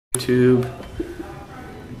YouTube.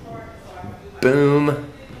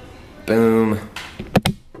 Boom. Boom.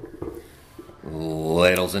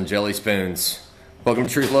 Ladles and jelly spoons. Welcome to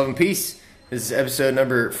Truth, Love, and Peace. This is episode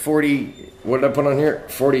number 40. What did I put on here?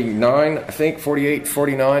 49, I think. 48,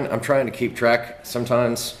 49. I'm trying to keep track.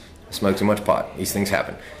 Sometimes I smoke too much pot. These things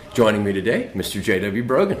happen. Joining me today, Mr. JW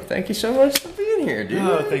Brogan. Thank you so much for being here, dude.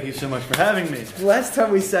 Oh, thank you so much for having me. The last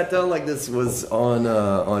time we sat down like this was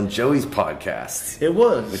on Joey's podcast. It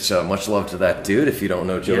was. Which, much love to that dude. If you don't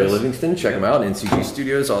know Joey Livingston, check him out. NCG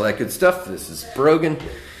Studios, all that good stuff. This is Brogan.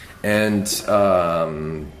 And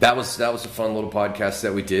that was a fun little podcast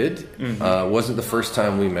that we did. Mm-hmm. Wasn't the first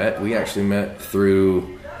time we met. We actually met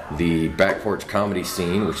through the BackPorch Comedy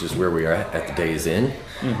scene, which is where we are at the Days Inn,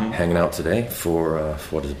 hanging out today for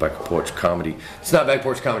what is BackPorch Comedy. It's not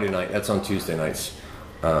BackPorch Comedy night. That's on Tuesday nights,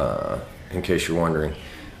 in case you're wondering.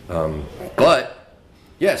 But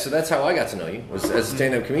yeah, so that's how I got to know you, was as a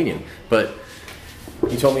stand-up comedian. But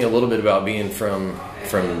you told me a little bit about being from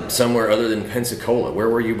somewhere other than Pensacola. Where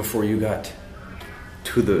were you before you got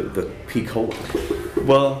to the P-Cola?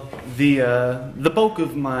 Well, the bulk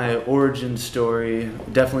of my origin story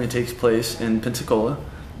definitely takes place in Pensacola.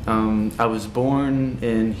 I was born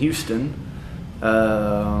in Houston.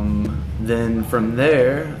 Then from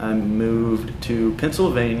there, I moved to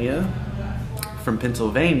Pennsylvania. From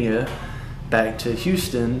Pennsylvania, back to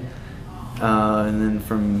Houston. And then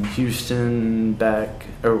from Houston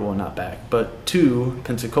to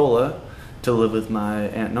Pensacola to live with my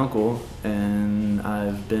aunt and uncle, and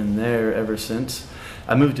I've been there ever since.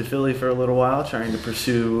 I moved to Philly for a little while trying to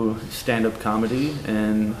pursue stand-up comedy,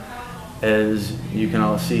 and as you can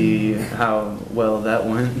all see how well that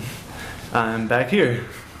went, I'm back here.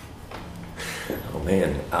 Oh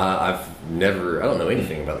man, I don't know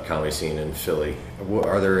anything about the comedy scene in Philly.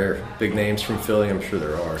 Are there big names from Philly? I'm sure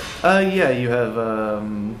there are. Yeah, you have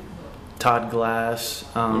Todd Glass,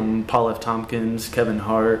 Paul F. Tompkins, Kevin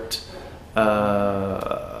Hart.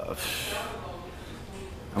 I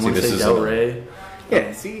want to say Del Rey.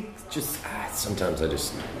 Yeah, see, just sometimes I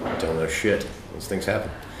just don't know shit. These things happen.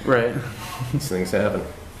 Right. These things happen.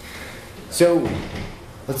 So,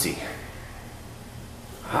 let's see.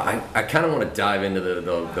 I kind of want to dive into the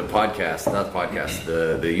podcast, not the podcast,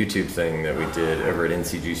 the YouTube thing that we did over at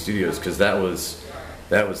NCG Studios, because that was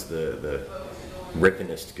the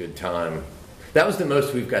rippingest good time. That was the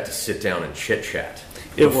most we've got to sit down and chit chat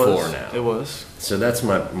before now. It was. So that's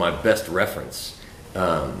my best reference.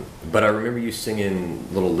 But I remember you singing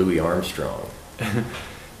Little Louis Armstrong.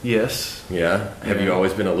 Yes. Yeah? Have you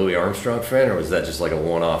always been a Louis Armstrong fan, or was that just like a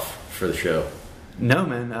one-off for the show? No,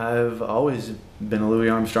 man. I've always been a Louis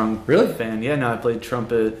Armstrong fan. Yeah, no, I played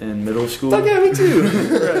trumpet in middle school. Oh, yeah, me too.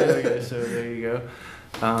 Right, okay, so there you go.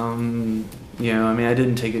 I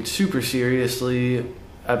didn't take it super seriously.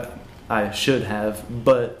 I should have,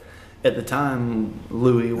 but at the time,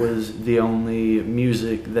 Louis was the only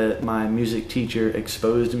music that my music teacher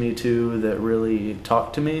exposed me to that really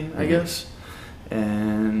talked to me, I guess.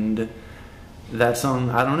 And that song,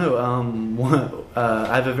 I don't know.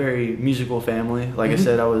 I have a very musical family. Like I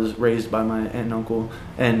said, I was raised by my aunt and uncle,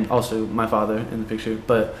 and also my father in the picture.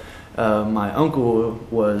 But my uncle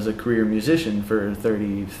was a career musician for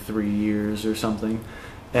 33 years or something,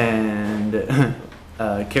 and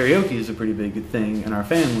karaoke is a pretty big thing in our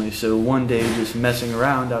family. So one day, just messing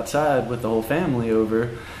around outside with the whole family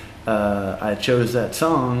over, I chose that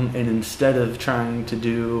song, and instead of trying to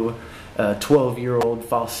do a 12-year-old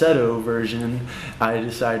falsetto version, I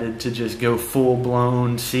decided to just go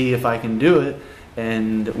full-blown, see if I can do it.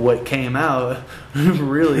 And what came out,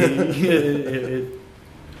 really,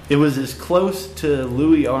 it was as close to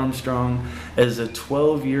Louis Armstrong as a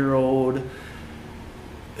 12-year-old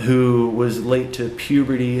who was late to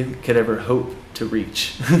puberty could ever hope to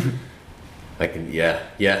reach.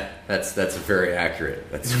 That's very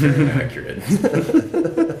accurate. That's very accurate.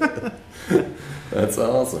 That's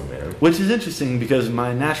awesome, man. Which is interesting because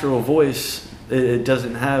my natural voice, it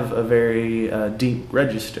doesn't have a very deep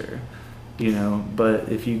register, but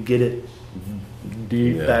if you get it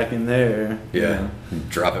deep back in there,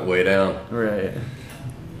 drop it way down. Right.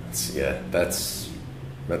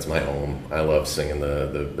 That's my home. I love singing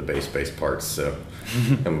the bass parts, so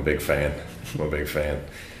I'm a big fan.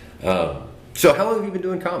 So how long have you been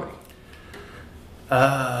doing comedy?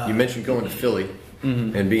 You mentioned going to Philly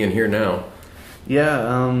and being here now.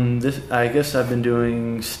 Yeah, I guess I've been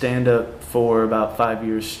doing stand-up for about 5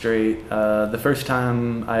 years straight. The first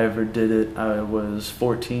time I ever did it, I was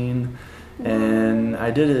 14, and I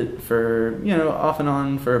did it for, off and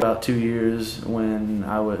on for about 2 years when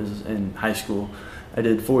I was in high school. I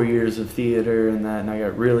did 4 years of theater and that, and I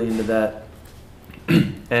got really into that.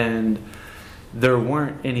 and there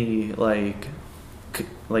weren't any like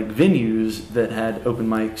venues that had open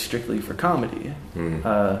mics strictly for comedy.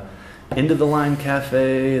 Into the Line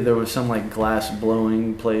Cafe, there was some like glass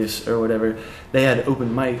blowing place or whatever. They had open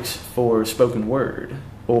mics for spoken word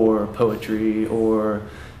or poetry or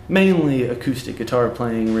mainly acoustic guitar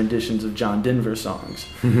playing renditions of John Denver songs.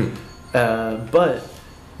 But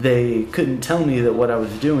they couldn't tell me that what I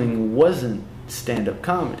was doing wasn't stand-up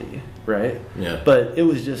comedy, right? Yeah. But it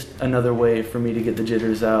was just another way for me to get the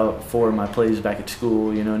jitters out for my plays back at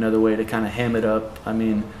school, you know, another way to kind of ham it up. I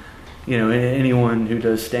mean, you know, anyone who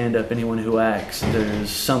does stand-up, anyone who acts, there's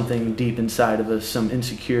something deep inside of us, some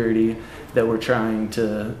insecurity that we're trying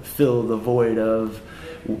to fill the void of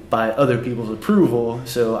by other people's approval.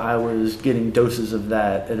 So I was getting doses of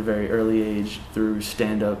that at a very early age through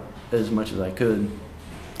stand-up as much as I could.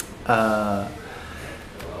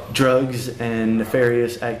 Drugs and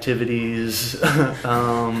nefarious activities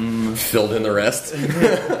filled in the rest.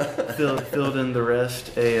 filled in the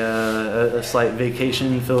rest. A slight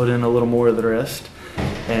vacation filled in a little more of the rest.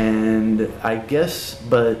 And I guess,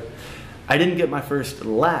 but I didn't get my first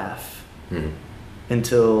laugh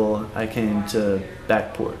until I came to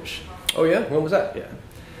BackPorch. Oh yeah? When was that? Yeah.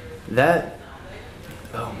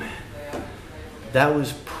 Oh man. That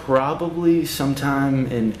was probably sometime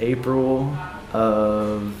in April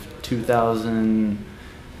of 2000,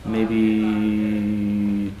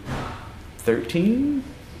 maybe 13,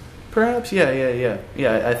 perhaps? Yeah,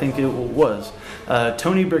 I think it was.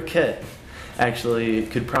 Tony Burkett actually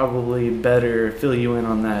could probably better fill you in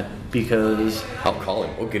on that because... I'll call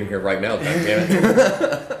him. We'll get him here right now,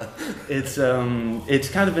 goddammit. It's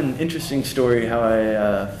kind of an interesting story how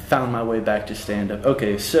I found my way back to stand-up.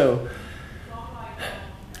 Okay, so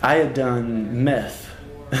I had done meth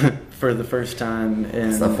for the first time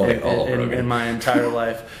in my entire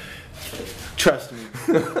life. Trust me.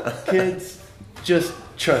 Kids, just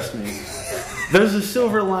trust me. There's a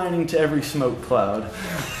silver lining to every smoke cloud.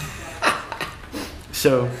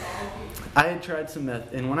 So, I had tried some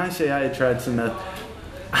meth, and when I say I had tried some meth,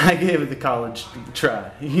 I gave it the college try,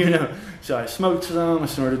 you know. So I smoked some, I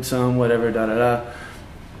snorted some, whatever,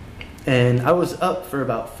 and I was up for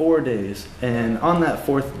about 4 days, and on that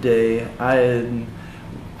fourth day, I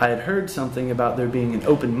had heard something about there being an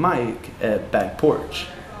open mic at BackPorch.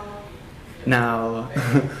 Now,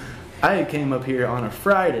 I came up here on a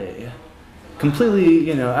Friday, completely,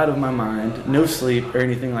 you know, out of my mind, no sleep or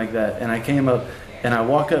anything like that, and I came up, and I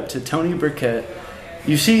walk up to Tony Burkett.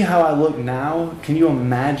 You see how I look now? Can you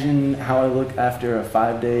imagine how I look after a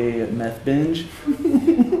 5-day meth binge?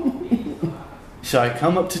 So I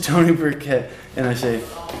come up to Tony Burkett and I say,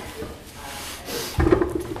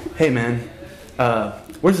 "Hey man,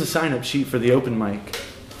 where's the sign-up sheet for the open mic?"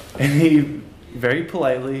 And he very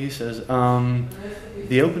politely says,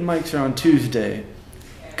 "The open mics are on Tuesday.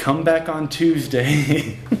 Come back on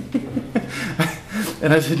Tuesday."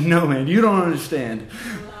 And I said, "No man, you don't understand.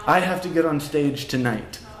 I have to get on stage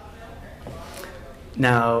tonight."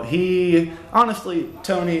 Now, honestly,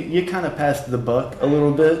 Tony, you kind of passed the buck a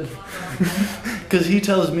little bit. Because he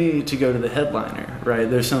tells me to go to the headliner, right?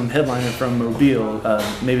 There's some headliner from Mobile,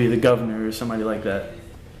 maybe the governor or somebody like that.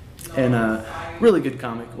 And really good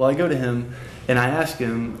comic. Well, I go to him and I ask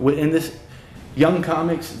him, in this, young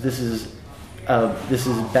comics, this is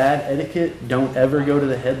bad etiquette. Don't ever go to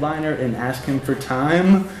the headliner and ask him for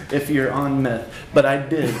time if you're on meth. But I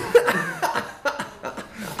did.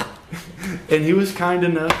 And he was kind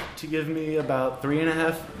enough to give me about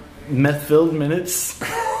 3.5 meth-filled minutes.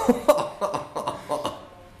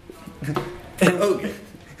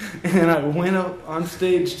 And I went up on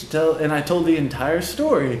stage and I told the entire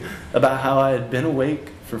story about how I had been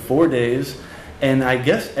awake for 4 days. And I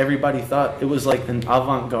guess everybody thought it was like an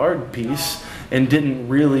avant-garde piece and didn't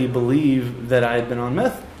really believe that I had been on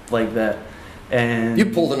meth like that. And you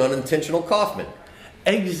pulled an unintentional Kaufman.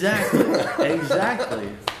 Exactly.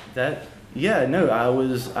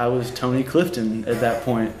 I was Tony Clifton at that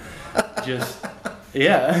point. Just,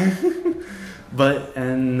 yeah. But,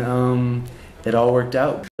 it all worked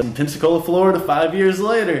out. In Pensacola, Florida, 5 years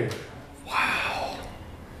later.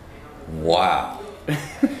 Wow.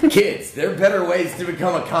 Kids, there are better ways to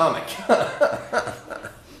become a comic.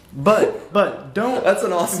 But don't... That's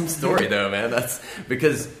an awesome story, though, man. That's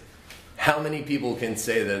because how many people can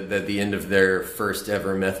say that the end of their first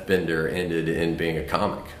ever meth bender ended in being a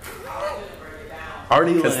comic?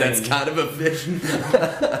 Artie Lang. Because that's kind of a vision.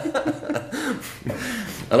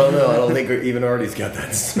 I don't know. I don't think even Artie's got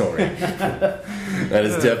that story. That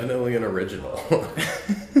is definitely an original.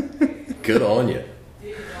 Good on you.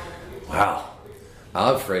 Wow.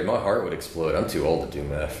 I'm afraid my heart would explode. I'm too old to do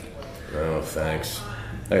meth. Oh, thanks.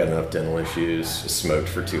 I got enough dental issues. Smoked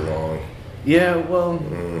for too long. Yeah, well,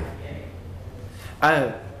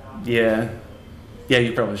 yeah,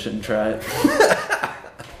 you probably shouldn't try it.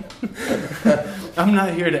 I'm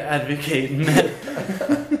not here to advocate meth.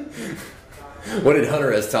 What did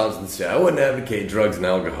Hunter S. Thompson say? I wouldn't advocate drugs and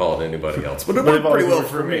alcohol to anybody else, but it worked pretty well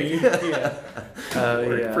for me. Yeah.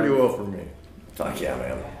 Worked pretty well for me. Fuck yeah,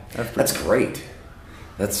 man. That's great.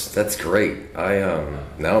 That's great. Now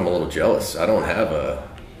I'm a little jealous. I don't have a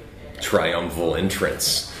triumphal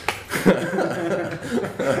entrance.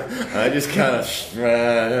 I just kind of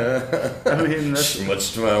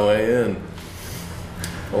smushed my way in.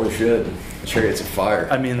 Holy shit. Chariots of Fire.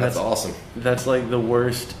 I mean, that's awesome. That's like the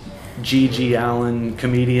worst G.G. Allen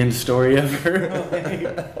comedian story ever.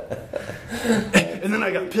 And then I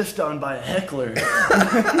got pissed on by a heckler.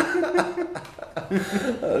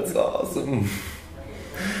 That's awesome.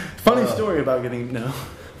 Funny story about getting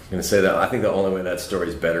I'm gonna say that I think the only way that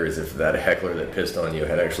story's better is if that heckler that pissed on you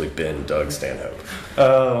had actually been Doug Stanhope.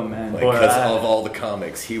 Oh man, because of all the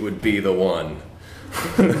comics, he would be the one.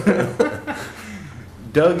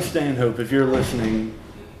 Doug Stanhope, if you're listening,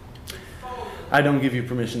 I don't give you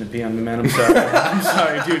permission to pee on me, man. I'm sorry. I'm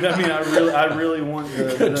sorry, dude. I mean, I really want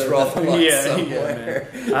the draw the line somewhere.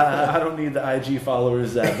 Yeah, man. I don't need the IG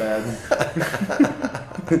followers that bad.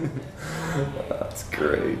 That's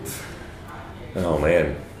great. Oh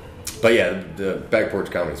man. But yeah, the BackPorch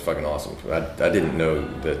Comedy is fucking awesome. I didn't know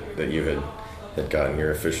that you had gotten your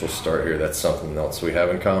official start here. That's something else we have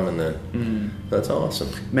in common then. Mm-hmm. That's awesome.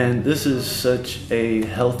 Man, this is such a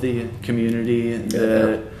healthy community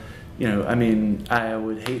that, I mean, I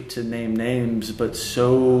would hate to name names, but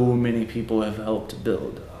so many people have helped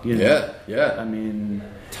build. Yeah. I mean...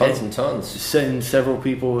 Tons and tons. And several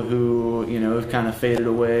people who, have kind of faded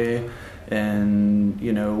away, and,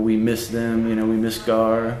 we miss them, we miss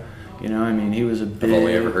Gar. I mean, he was a big... I've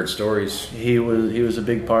only ever heard stories. He was a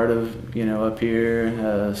big part of, up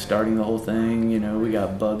here, starting the whole thing. We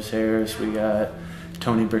got Bubs Harris, we got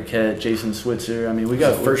Tony Burkett, Jason Switzer. I mean, we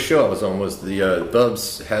got... The first show I was on was the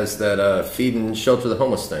Bubs has that feed and shelter the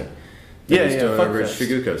homeless thing. Yeah, over at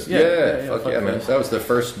Shiguko's. Yeah, fuck yeah, man. That was the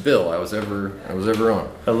first bill I was ever on.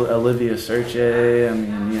 Olivia Serche. I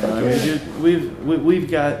mean, we've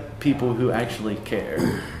got people who actually care,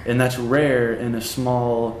 and that's rare in a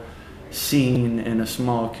small scene, in a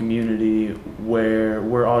small community where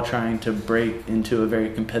we're all trying to break into a very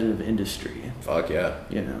competitive industry. Fuck yeah.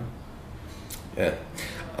 Yeah.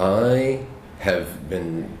 I have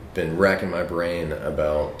been racking my brain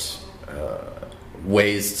about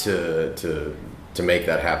ways to make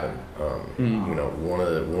that happen. One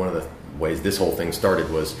of the ways this whole thing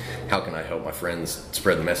started was, how can I help my friends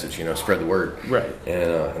spread the message, spread the word. Right.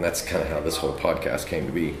 And that's kind of how this whole podcast came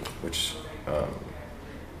to be, which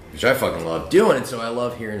I fucking love doing. And so I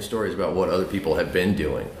love hearing stories about what other people have been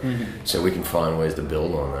doing, so we can find ways to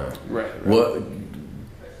build on that. Right. What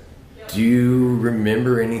do you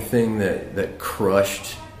remember anything that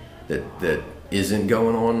crushed that isn't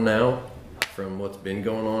going on now from what's been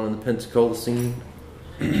going on in the Pensacola scene?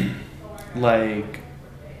 Like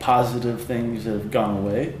positive things that have gone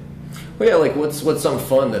away? Well, yeah, like what's something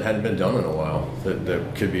fun that hadn't been done in a while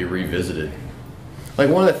that could be revisited? Like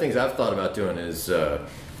one of the things I've thought about doing is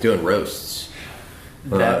doing roasts.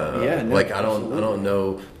 I don't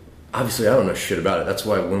know. Obviously, I don't know shit about it. That's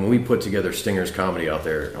why when we put together Stinger's Comedy out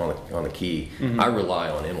there on the key, I rely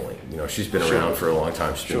on Emily. She's been around for a long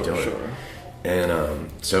time. She's been doing it.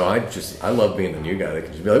 And so I love being the new guy that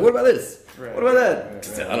can just be like, what about this? Right. What about that?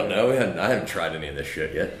 Right. I don't know. I haven't tried any of this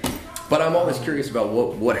shit yet. But I'm always curious about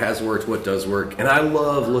what has worked, what does work. And I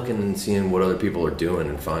love looking and seeing what other people are doing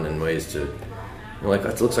and finding ways to,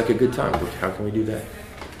 that looks like a good time. How can we do that?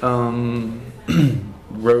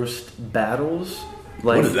 Roast battles.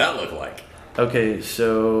 What does that look like? Okay,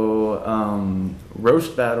 so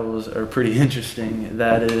roast battles are pretty interesting.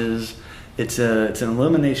 That is... It's an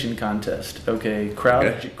elimination contest. Okay,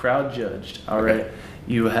 crowd judged. All right,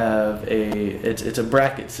 you have it's a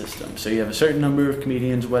bracket system. So you have a certain number of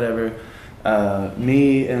comedians, whatever.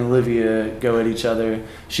 Me and Olivia go at each other.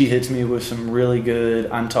 She hits me with some really good,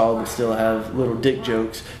 I'm tall but still have little dick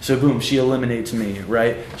jokes. So boom, she eliminates me,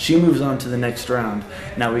 right? She moves on to the next round.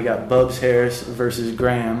 Now we got Bubs Harris versus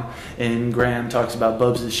Graham, and Graham talks about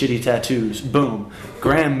Bubs' shitty tattoos. Boom.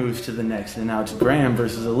 Graham moves to the next, and now it's Graham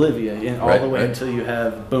versus Olivia, and all the way until you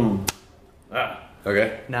have boom.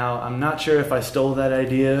 Okay. Now, I'm not sure if I stole that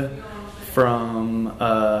idea from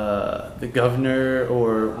the governor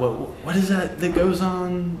or what is that goes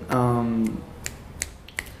on?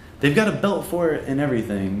 They've got a belt for it and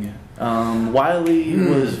everything. Wiley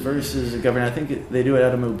was versus the governor. I think they do it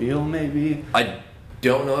out of Mobile, maybe.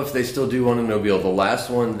 don't know if they still do one in Mobile. The last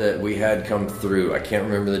one that we had come through, I can't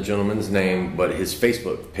remember the gentleman's name, but his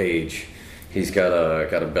Facebook page, he's got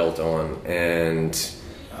a belt on, and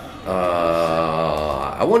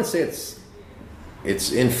I want to say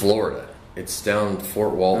it's in Florida. It's down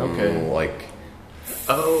Fort Walton,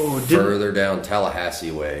 further down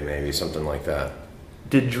Tallahassee way, maybe something like that.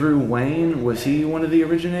 Did Drew Wayne, was he one of the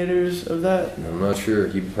originators of that? I'm not sure.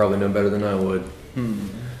 He'd probably know better than I would.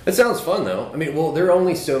 It sounds fun, though. I mean, well, there are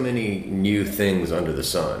only so many new things under the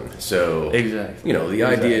sun. So, exactly. The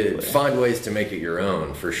idea, find ways to make it your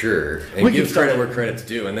own, for sure. And give credit where credit's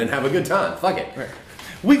due, and then have a good time. Fuck it. Right.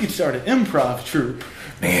 We could start an improv troupe.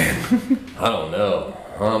 Man, I don't know.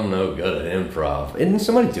 I'm no good at improv. Isn't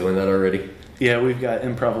somebody doing that already? Yeah, we've got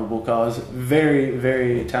Improbable Cause. Very,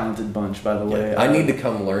 very talented bunch, by the way. I need to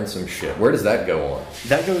come learn some shit. Where does that go on?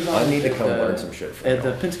 That goes on. I need to come learn some shit from at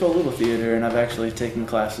the Pensacola Little Theater, and I've actually taken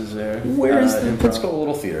classes there. Where is the Pensacola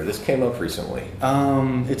Little Theater? This came up recently.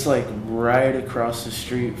 It's like right across the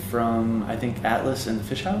street from, I think, Atlas and the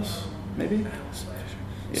Fish House, maybe?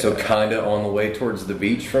 Yeah. So kind of on the way towards the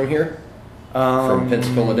beach from here? From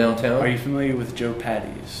Pensacola downtown? Are you familiar with Joe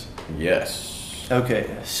Patty's? Yes.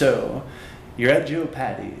 Okay, so you're at Joe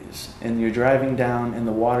Patty's, and you're driving down, and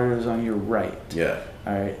the water is on your right. Yeah.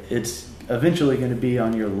 All right. It's eventually going to be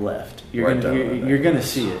on your left. You're going to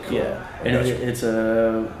see it. Cool. Yeah. And it's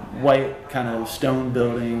a white kind of stone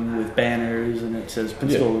building with banners, and it says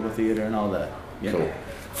Pensacola Little Theater and all that. Yeah. Cool.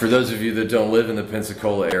 For those of you that don't live in the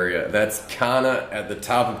Pensacola area, that's kind of at the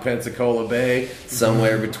top of Pensacola Bay,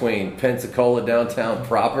 somewhere between Pensacola downtown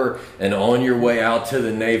proper and on your way out to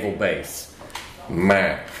the naval base.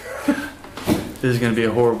 Man. This is going to be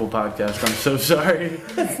a horrible podcast. I'm so sorry.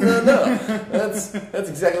 No. That's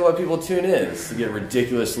exactly why people tune in, is to get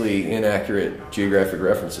ridiculously inaccurate geographic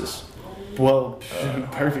references. Well,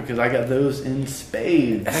 perfect, because I got those in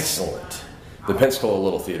spades. Excellent. The Pensacola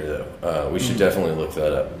Little Theater, though, we should definitely look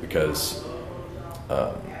that up, because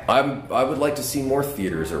I would like to see more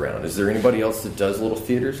theaters around. Is there anybody else that does little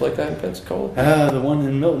theaters like that in Pensacola? The one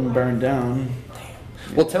in Milton burned down.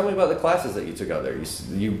 Well, tell me about the classes that you took out there.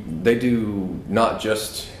 They do not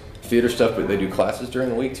just theater stuff, but they do classes during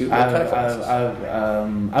the week too. What kind of classes?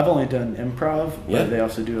 I've only done improv, but they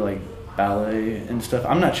also do like ballet and stuff.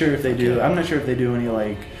 I'm not sure if they do. I'm not sure if they do any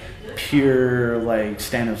like pure like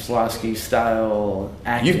Stanislavski style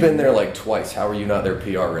acting. You've been there like twice. How are you not their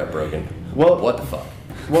PR rep, Brogan? Well, what the fuck?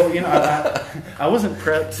 Well, I wasn't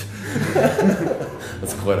prepped.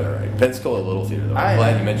 That's quite all right. Pensacola Little Theater, though. I'm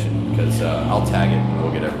glad you mentioned, because I'll tag it and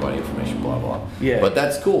we'll get everybody information, blah, blah. Yeah. But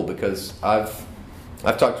that's cool, because I've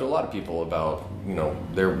talked to a lot of people about,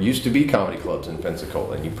 there used to be comedy clubs in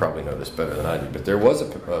Pensacola, and you probably know this better than I do, but there was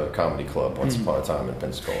a comedy club once upon a time in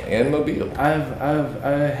Pensacola and Mobile. I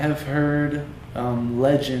have heard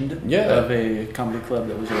legend of a comedy club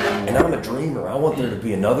that was open. And I'm a dreamer. I want there to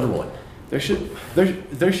be another one. There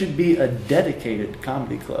should be a dedicated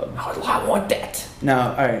comedy club. Oh, I want that.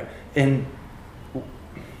 Now, all right, and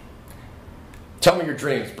tell me your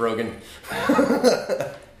dreams, Brogan.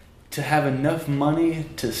 To have enough money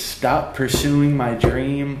to stop pursuing my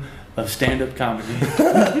dream of stand-up comedy.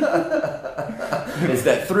 Is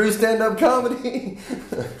that through stand-up comedy?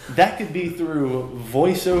 That could be through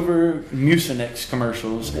voiceover Mucinex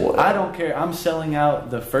commercials. What? I don't care. I'm selling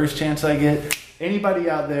out the first chance I get. Anybody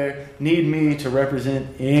out there need me to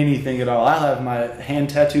represent anything at all? I'll have my hand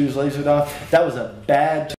tattoos lasered off. That was a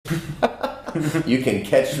bad... You can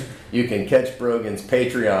catch Brogan's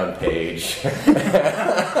Patreon page.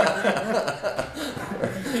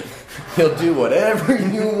 He'll do whatever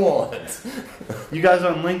you want. You guys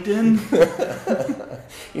on LinkedIn?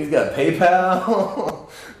 He's got PayPal.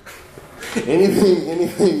 Anything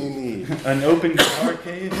you need. An open guitar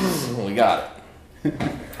case? We got it.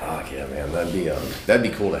 Oh yeah, man, that'd be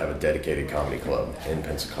cool to have a dedicated comedy club in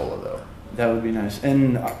Pensacola, though. That would be nice.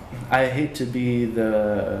 And I hate to be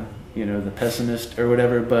the pessimist or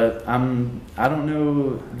whatever, but I don't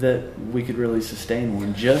know that we could really sustain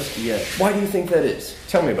one just yet. Why do you think that is?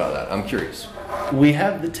 Tell me about that. I'm curious. We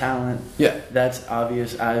have the talent. Yeah. That's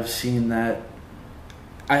obvious. I've seen that.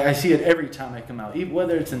 I see it every time I come out.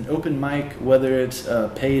 Whether it's an open mic, whether it's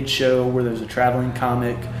a paid show where there's a traveling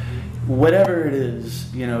comic, whatever it is,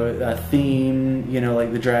 a theme,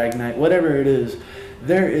 like the drag night, whatever it is,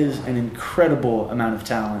 there is an incredible amount of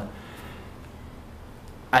talent.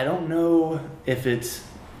 I don't know if it's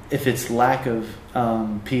lack of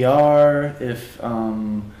PR, if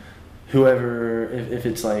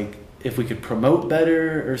it's like if we could promote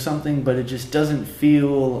better or something, but it just doesn't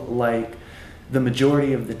feel like the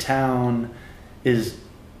majority of the town is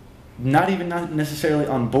not necessarily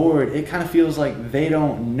on board. It kind of feels like they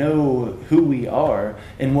don't know who we are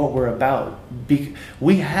and what we're about.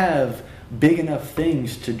 We have big enough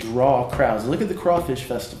things to draw crowds. Look at the Crawfish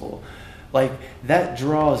Festival. Like, that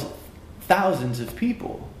draws thousands of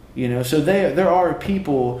people. So there are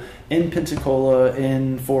people in Pensacola,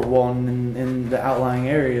 in Fort Walton, in the outlying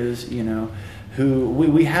areas, who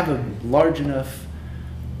we have a large enough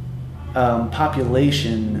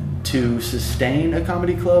population to sustain a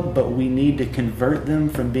comedy club, but we need to convert them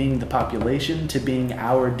from being the population to being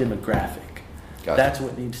our demographic. Gotcha. That's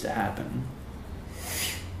what needs to happen.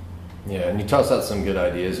 Yeah, and you toss out some good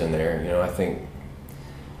ideas in there. I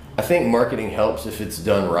think marketing helps if it's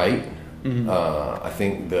done right. Mm-hmm. I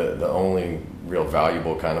think the only real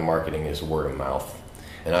valuable kind of marketing is word of mouth,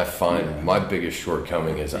 and I find my biggest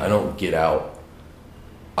shortcoming is I don't get out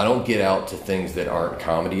to things that aren't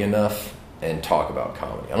comedy enough and talk about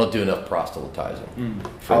comedy. I don't do enough proselytizing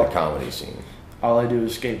for the comedy scene. All I do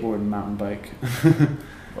is skateboard and mountain bike.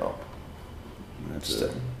 Well,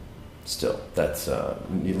 still, that's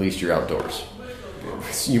at least you're outdoors.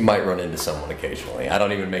 You might run into someone occasionally. I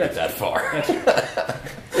don't even make it that far.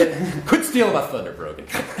 Quit stealing my thunder, Brogan.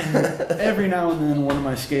 Every now and then, one of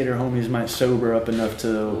my skater homies might sober up enough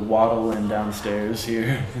to waddle in downstairs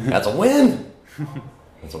here. That's a win.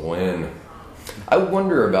 That's a win. I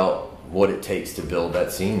wonder about what it takes to build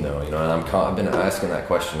that scene, though. And I've been asking that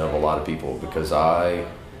question of a lot of people because I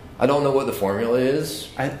don't know what the formula is,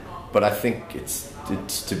 but I think it's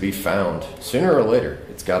to be found sooner or later.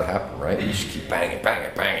 It's got to happen, right? You just keep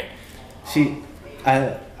banging. See,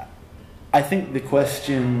 I think the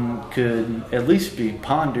question could at least be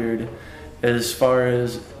pondered as far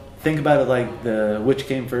as, think about it like which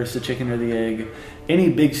came first, the chicken or the egg. Any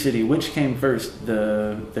big city, which came first,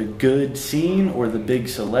 the good scene or the big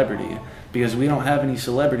celebrity? Because we don't have any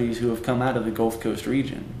celebrities who have come out of the Gulf Coast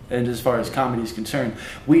region. And as far as comedy is concerned,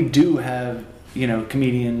 we do have,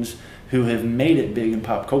 comedians who have made it big in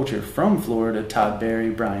pop culture from Florida, Todd Barry,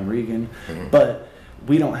 Brian Regan, but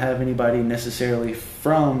we don't have anybody necessarily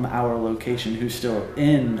from our location who's still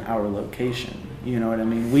in our location. You know what I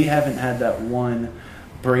mean? We haven't had that one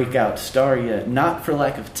breakout star yet, not for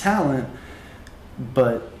lack of talent,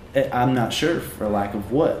 but I'm not sure for lack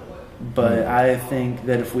of what. But I think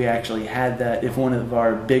that if we actually had that, if one of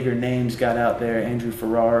our bigger names got out there, Andrew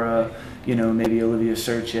Ferrara, maybe Olivia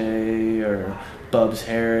Searche or Bubs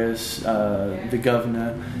Harris, the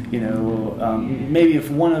governor, maybe if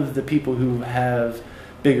one of the people who have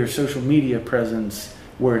bigger social media presence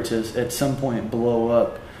were to at some point blow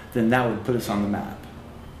up, then that would put us on the map,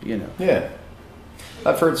 Yeah.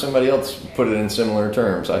 I've heard somebody else put it in similar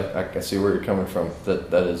terms. I can see where you're coming from.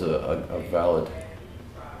 That is a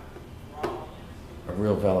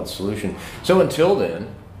real valid solution. So until then,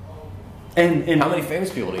 and how many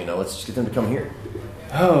famous people do you know? Let's just get them to come here.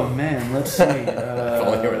 Oh man, let's see. If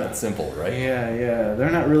only they were that simple, right? Yeah.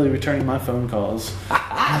 They're not really returning my phone calls.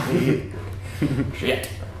 Shit.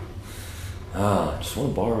 Just want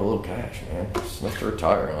to borrow a little cash, man. Just enough to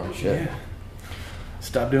retire on. Shit. Yeah.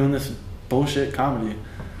 Stop doing this bullshit comedy.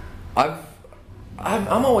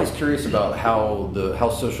 I'm always curious about how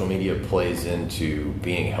social media plays into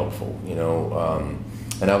being helpful.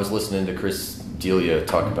 And I was listening to Chris D'Elia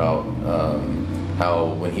talk about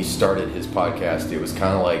how when he started his podcast, it was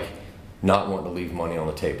kind of like not wanting to leave money on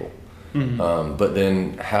the table. Mm-hmm. But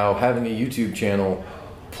then how having a YouTube channel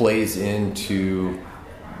plays into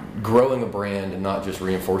growing a brand and not just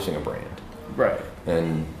reinforcing a brand. Right.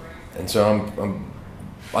 And so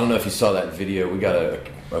I don't know if you saw that video. We got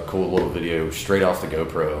a cool little video straight off the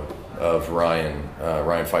GoPro of Ryan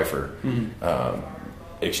Pfeiffer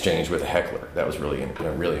exchange with a heckler. That was really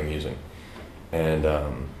amusing. And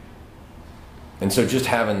so just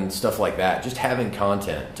having stuff like that, just having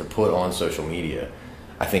content to put on social media,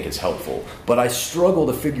 I think is helpful. But I struggle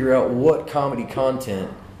to figure out what comedy content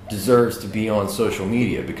deserves to be on social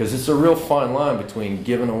media, because it's a real fine line between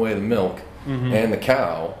giving away the milk and the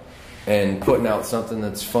cow and putting out something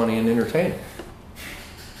that's funny and entertaining.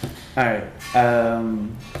 All right.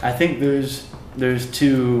 I think there's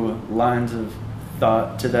two lines of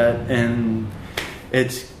thought to that, and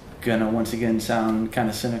it's gonna once again sound kind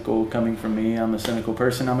of cynical coming from me. I'm a cynical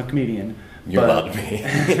person. I'm a comedian. You're allowed to be.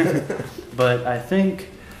 But I think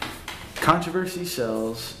controversy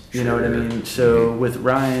sells. You know what I mean? So with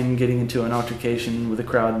Ryan getting into an altercation with a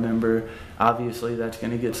crowd member, obviously that's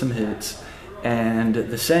going to get some hits. And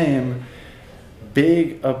the same,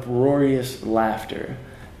 big uproarious laughter.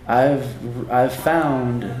 I've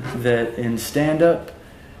found that in stand-up,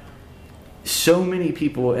 so many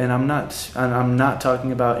people, and I'm not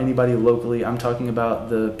talking about anybody locally. I'm talking about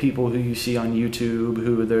the people who you see on YouTube,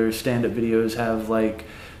 who their stand-up videos have like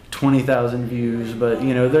 20,000 views, but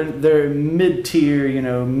you know they're mid-tier. You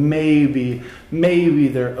know, maybe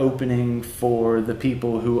they're opening for the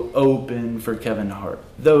people who open for Kevin Hart.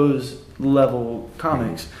 Those level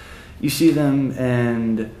comics, you see them,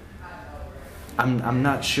 and I'm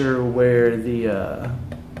not sure where the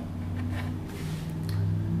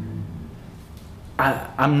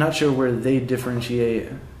I'm not sure where they differentiate,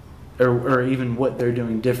 or even what they're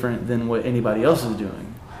doing different than what anybody else is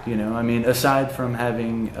doing. You know, I mean, aside from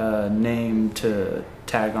having a name to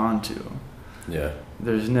tag onto. Yeah.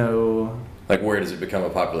 There's no... Like, where does it become a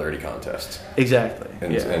popularity contest? Exactly.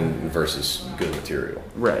 And versus good material.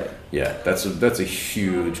 Right. Yeah, that's a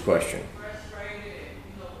huge question.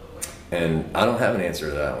 And I don't have an answer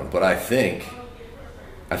to that one, but I think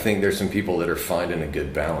there's some people that are finding a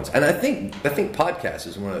good balance. And I think podcast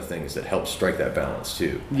is one of the things that helps strike that balance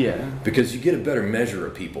too. Yeah. Because you get a better measure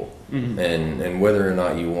of people, and whether or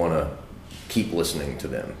not you want to keep listening to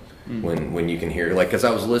them when you can hear, like, because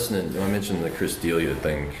I was listening, I mentioned the Chris D'Elia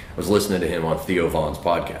thing, I was listening to him on Theo Vaughn's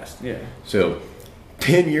podcast. Yeah. So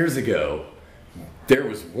 10 years ago, there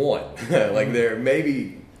was one. Like, there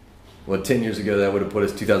maybe, 10 years ago, that would have put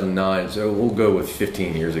us 2009, so we'll go with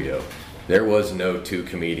 15 years ago. There was no two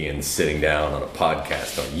comedians sitting down on a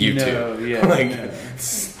podcast on YouTube. No, yeah,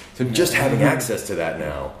 So just having access to that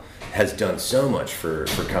now has done so much for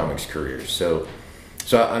comics' careers. So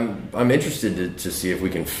I'm interested to see if we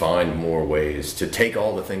can find more ways to take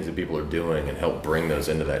all the things that people are doing and help bring those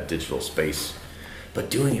into that digital space, but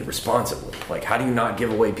doing it responsibly. Like, how do you not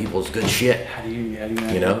give away people's good shit? How do you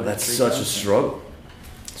not? You know, that's such a struggle.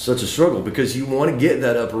 Such a struggle, because you want to get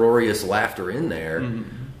that uproarious laughter in there.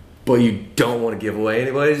 But you don't want to give away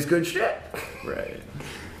anybody's good shit. Right.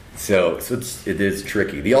 So it is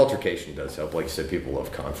tricky. The altercation does help. Like you said, people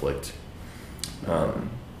love conflict.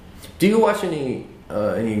 Do you watch any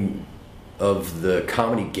of the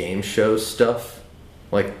comedy game show stuff?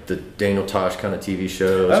 Like the Daniel Tosh kind of TV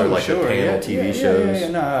shows, or like the panel TV shows? Yeah.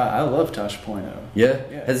 No, I love Tosh Point oh. Yeah?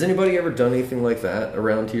 Has anybody ever done anything like that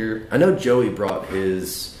around here? I know Joey brought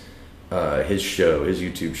his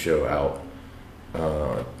YouTube show out.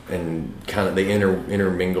 And kind of they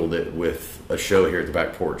intermingled it with a show here at the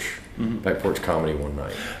BackPorch Comedy one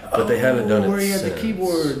night, but they haven't done it where you had since. the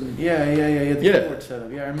keyboard, the keyboard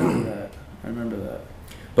setup. Yeah, I remember that.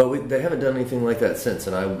 But they haven't done anything like that since,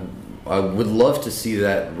 and I would love to see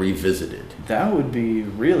that revisited. That would be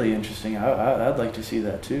really interesting. I'd like to see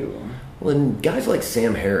that too. Well, and guys like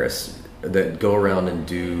Sam Harris that go around and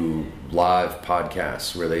do live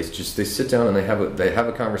podcasts where they sit down and they have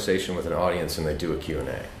a conversation with an audience and they do a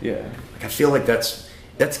Q&A. Yeah. Like, I feel like that's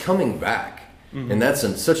coming back. And that's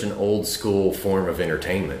such an old school form of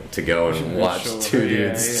entertainment, to go and watch two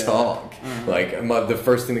dudes talk. Like, the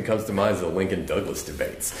first thing that comes to mind is the Lincoln Douglas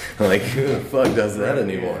debates. Like, who the fuck does that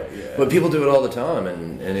anymore? Yeah. But people do it all the time,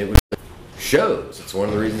 and it was shows. It's one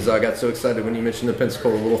of the reasons I got so excited when you mentioned the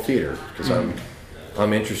Pensacola Little Theater, because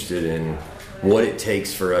I'm interested in what it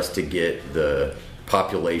takes for us to get the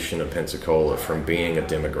population of Pensacola from being a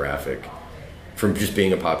demographic, from just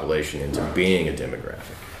being a population, into being a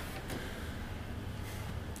demographic.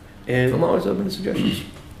 I'm always open to suggestions.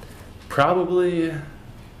 Probably,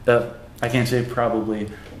 I can't say probably.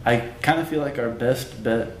 I kind of feel like our best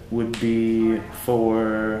bet would be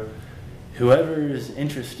for whoever is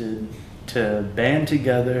interested to band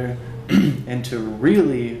together and to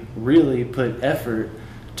really, really put effort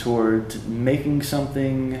towards making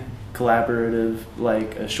something collaborative,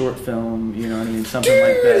 like a short film, you know what I mean? Something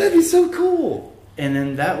like that. That'd be so cool. And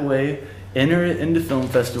then that way, enter it into film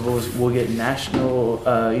festivals, we'll get national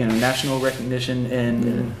recognition,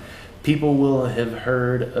 and people will have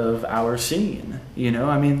heard of our scene. You know,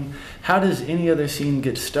 I mean, how does any other scene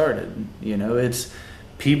get started? You know, it's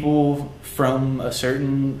people from a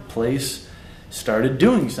certain place started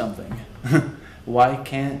doing something. Why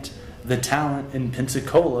can't the talent in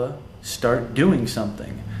Pensacola start doing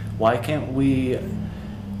something? Why can't we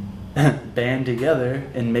band together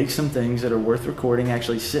and make some things that are worth recording,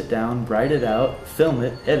 actually sit down, write it out, film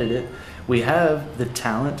it, edit it? We have the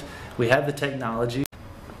talent, we have the technology.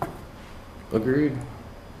 Agreed.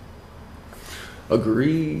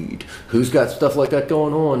 Who's got stuff like that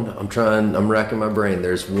going on? I'm racking my brain.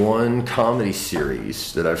 There's one comedy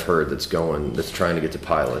series that I've heard that's trying to get to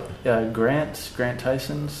pilot. Grant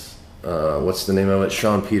Tyson's. What's the name of it?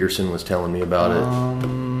 Sean Peterson was telling me about it.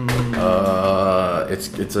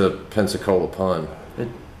 It's a Pensacola pun.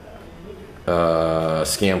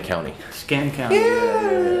 Scam County. Scam County.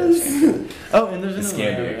 Yeah, Oh, and there's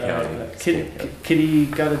Escambia County. Kitty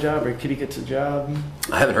got a job, or Kitty gets a job.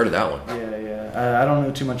 I haven't heard of that one. Yeah. I don't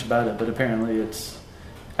know too much about it, but apparently it's...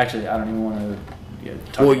 Actually, I don't even want to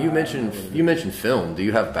talk about it. You mentioned film. Do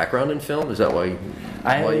you have background in film? Is that why you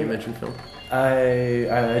mentioned film?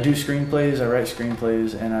 I do screenplays, I write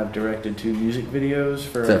screenplays, and I've directed 2 music videos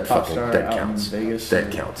for a pop star out in Vegas.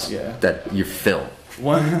 That counts. Yeah. That you film. 2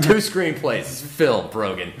 screenplays, film,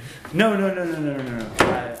 Brogan. No.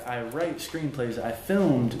 I write screenplays. I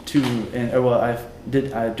filmed 2,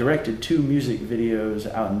 I directed 2 music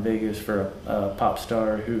videos out in Vegas for a pop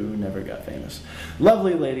star who never got famous.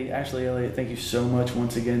 Lovely lady, Ashley Elliott. Thank you so much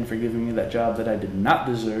once again for giving me that job that I did not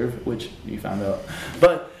deserve, which you found out.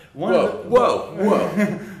 But whoa.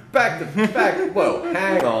 Back, whoa,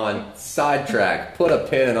 hang on. Sidetrack. Put a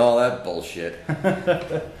pin in all that bullshit.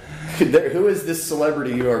 Who is this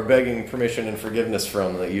celebrity you are begging permission and forgiveness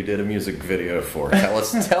from that you did a music video for?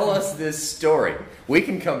 Tell us this story. We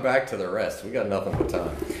can come back to the rest. We got nothing but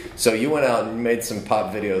time. So you went out and made some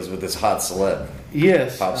pop videos with this hot celeb.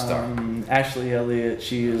 Yes. Pop star. Ashley Elliott.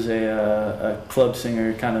 She is a club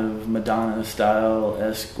singer, kind of Madonna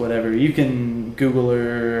style-esque, whatever. You can Google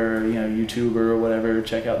her, or YouTube her or whatever.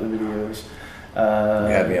 Check out the videos.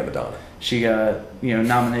 You had me at Madonna. She got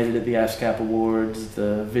nominated at the ASCAP Awards.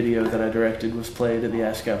 The video that I directed was played at the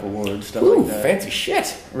ASCAP Awards. Stuff like that. Fancy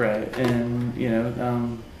shit. Right, and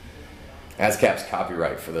ASCAP's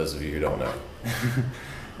copyright for those of you who don't know.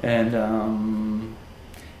 And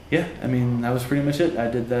that was pretty much it. I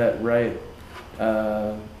did that right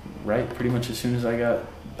pretty much as soon as I got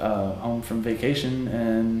home from vacation,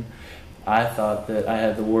 and I thought that I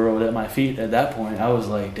had the world at my feet at that point. I was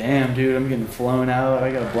like, damn, dude, I'm getting flown out.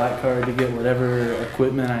 I got a black card to get whatever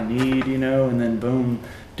equipment I need, and then boom,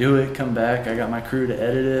 do it, come back. I got my crew to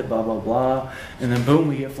edit it, blah, blah, blah. And then boom,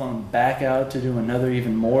 we get flown back out to do another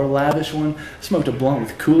even more lavish one. Smoked a blunt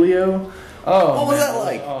with Coolio. Oh, what was that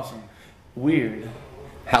like? Was awesome. Weird.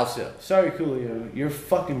 How so? Sorry, Coolio. You're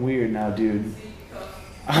fucking weird now, dude.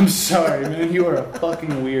 I'm sorry, man. You are a fucking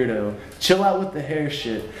weirdo. Chill out with the hair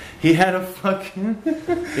shit. He had a fucking...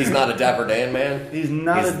 He's not a Dapper Dan man? He's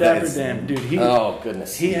not a Dapper Dan. Dude, oh,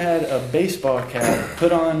 goodness. He had a baseball cap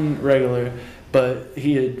put on regular, but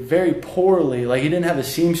he had very poorly... he didn't have a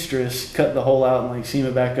seamstress cut the hole out and, seam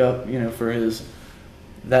it back up, for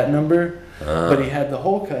that number. But he had the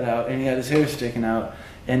hole cut out, and he had his hair sticking out.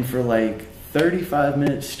 And for, 35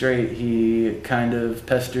 minutes straight, he kind of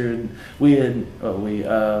pestered. Ashley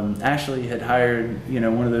had hired,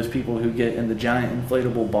 one of those people who get in the giant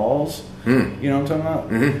inflatable balls. You know what I'm talking about?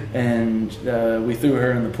 Mm-hmm. And we threw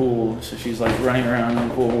her in the pool, so she's running around in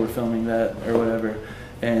the pool. We're filming that or whatever.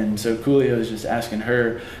 And so Coolio is just asking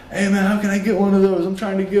her, "Hey man, how can I get one of those? I'm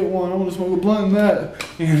trying to get one. I want to smoke a blunt in that."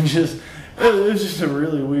 And it was just a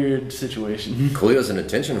really weird situation. Coolio's an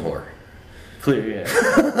attention whore. Clear, yeah,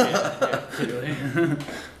 clearly.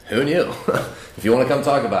 Who knew? If you want to come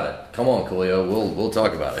talk about it, come on, Coolio. We'll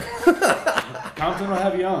talk about it. Compton will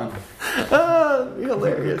have you on.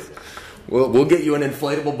 Hilarious. We'll get you an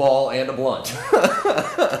inflatable ball and a blunt.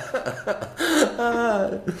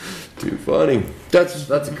 Too funny. That's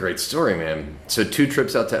a great story, man. So 2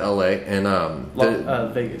 trips out to LA and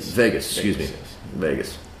Vegas. Excuse me.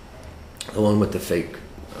 Vegas. The one with the fake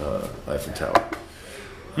Eiffel Tower.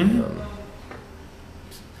 Mm-hmm.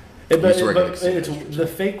 The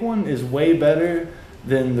fake one is way better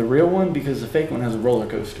than the real one because the fake one has a roller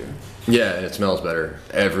coaster. Yeah, and it smells better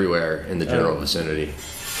everywhere in the general vicinity,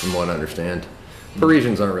 from what I understand.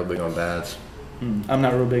 Parisians aren't real big on baths. I'm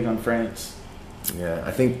not real big on France. Yeah,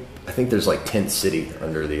 I think there's tent city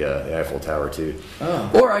under the Eiffel Tower too. Oh.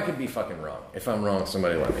 Or I could be fucking wrong. If I'm wrong,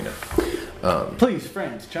 somebody let me know. Please,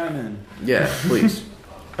 France, chime in. Yeah, please.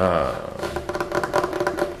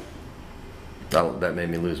 That made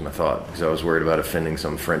me lose my thought because I was worried about offending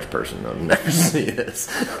some French person. I'll never see this.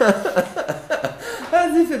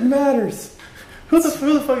 As if it matters. Who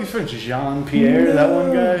the fuck is French? Jean-Pierre, no. That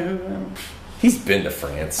one guy who... He's been to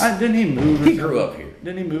France. Didn't he move? He grew up here.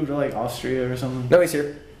 Didn't he move to Austria or something? No, he's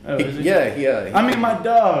here. Oh, is he? Yeah. I mean, my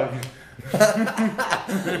dog.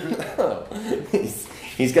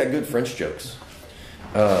 He's got good French jokes.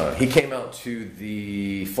 He came out to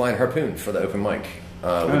the Flying Harpoon for the open mic.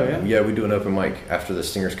 Yeah, we do an open mic after the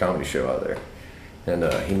Stingers comedy show out there, and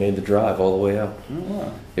he made the drive all the way out. Oh,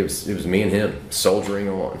 wow. It was me and him soldiering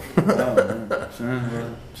on.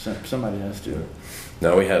 Somebody has to.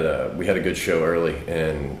 No, we had a good show early,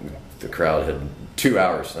 and the crowd had 2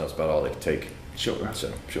 hours. And that was about all they could take. Sure.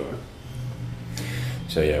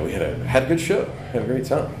 So yeah, we had a good show. Had a great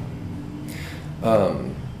time.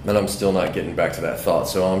 And I'm still not getting back to that thought,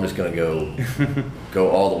 so I'm just gonna go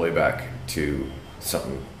all the way back to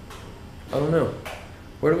something. I don't know.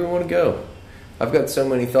 Where do we want to go? I've got so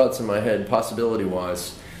many thoughts in my head,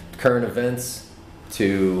 possibility-wise. Current events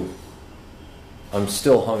to... I'm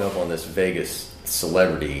still hung up on this Vegas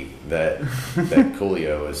celebrity that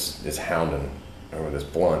Coolio is hounding over this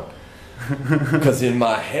blunt. Because in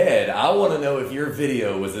my head, I want to know if your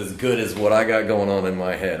video was as good as what I got going on in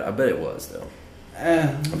my head. I bet it was, though.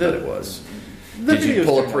 I bet it was. Did you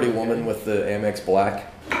pull a pretty woman with the Amex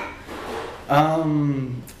Black?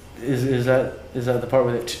 Is that the part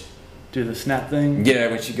where they do the snap thing? Yeah,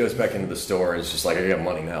 when she goes back into the store and it's just like, I got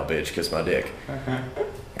money now, bitch, kiss my dick.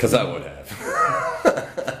 Because I would have.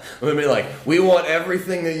 We'd be like, we want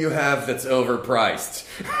everything that you have that's overpriced.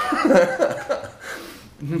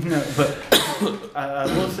 No, but I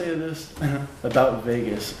will say this about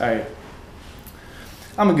Vegas. All right,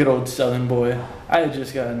 I'm a good old Southern boy. I had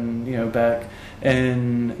just gotten back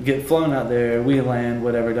and get flown out there. We land,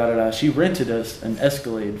 whatever, da da da. She rented us an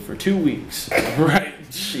Escalade for 2 weeks. Right.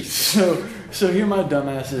 So here my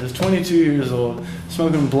dumbass is, 22 years old,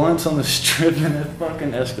 smoking blunts on the strip in a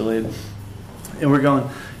fucking Escalade, and we're going.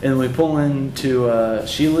 And we pull into.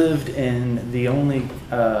 She lived in the only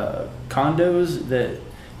condos that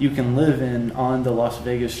you can live in on the Las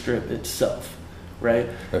Vegas Strip itself, right?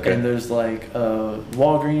 Okay. And there's like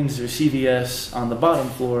Walgreens or CVS on the bottom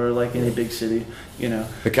floor, like any big city,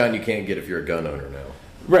 The kind you can't get if you're a gun owner now.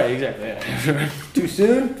 Right, exactly. Yeah. Too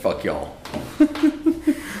soon? Fuck y'all.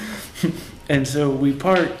 And so we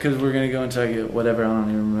park because we're gonna go and Target, whatever. I don't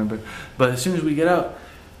even remember. But as soon as we get out,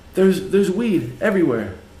 there's weed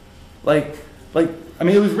everywhere. Like I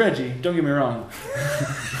mean, it was Reggie. Don't get me wrong.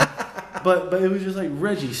 But it was just like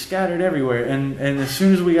Reggie scattered everywhere, and as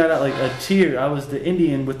soon as we got out, like a tear, I was the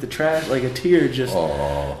Indian with the trash, like a tear just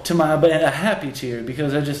to my, but a happy tear,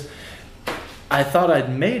 because I thought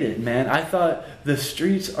I'd made it, man. I thought the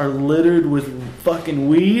streets are littered with fucking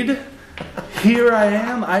weed. Here I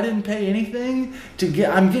am. I didn't pay anything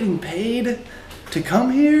I'm getting paid to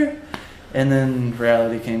come here, and then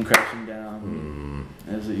reality came crashing down.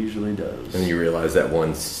 As it usually does. And you realize that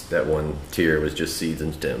one tier was just seeds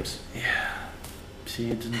and stems. Yeah.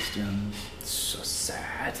 Seeds and stems. So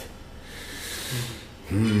sad.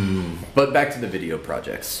 But back to the video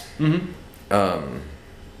projects. That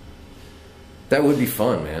would be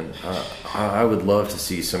fun, man. I would love to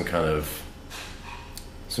see some kind of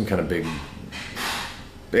big,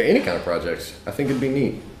 any kind of projects. I think it'd be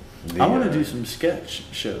neat. I want to do some sketch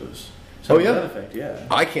shows. Oh yeah? That effect, yeah.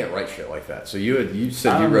 I can't write shit like that. So you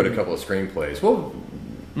said you wrote a couple of screenplays. Well,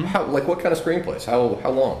 what kind of screenplays? How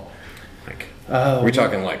long? Like, are we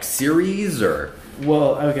talking like series or?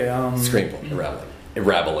 Well, okay. Screenplay.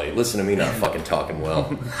 Rabelais. Listen to me not fucking talking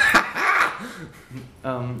well.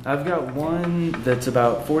 I've got one that's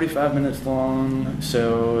about 45 minutes long,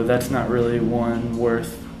 so that's not really one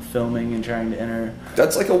worth filming and trying to enter.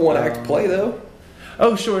 That's like a one-act play, though.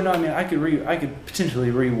 Oh, sure. No, I mean, I could potentially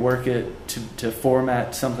rework it to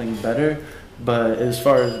format something better, but as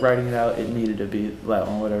far as writing it out, it needed to be that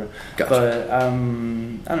one, whatever. Gotcha. But I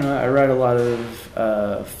don't know. I write a lot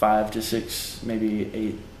of 5 to 6,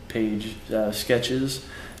 maybe 8-page sketches.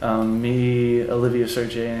 Me, Olivia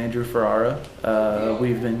Serge, and Andrew Ferrara.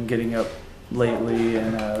 We've been getting up lately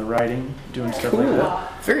and writing, doing stuff like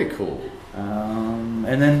that. Very cool.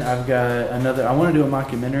 And then I've got another. I want to do a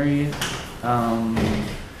mockumentary.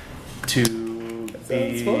 To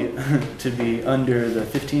be under the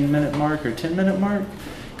 15-minute mark or 10-minute mark,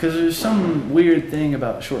 because there's some weird thing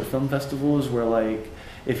about short film festivals where, like,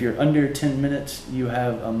 if you're under 10 minutes, you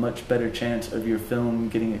have a much better chance of your film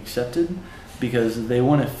getting accepted, because they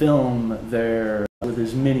want to film with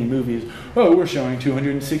as many movies. Oh, we're showing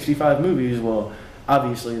 265 movies. Well,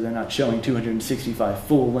 obviously they're not showing 265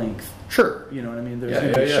 full length. Sure. You know what I mean? There's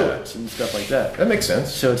going to be shorts and stuff like that. That makes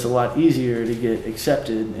sense. So it's a lot easier to get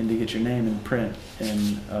accepted and to get your name in print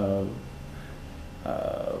in what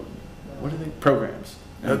are they? Programs.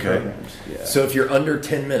 Okay. Programs. Yeah. So if you're under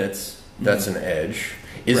 10 minutes, that's an edge.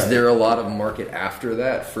 Is there a lot of market after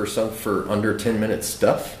that for under 10-minute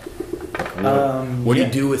stuff? What do you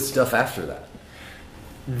do with stuff after that?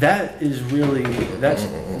 That is really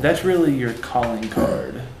that's really your calling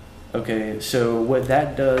card. Okay, so what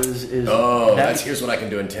that does is... here's what I can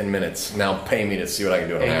do in 10 minutes. Now pay me to see what I can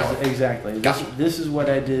do in an hour. Exactly. Gotcha. This is what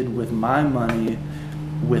I did with my money,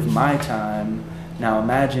 with my time. Now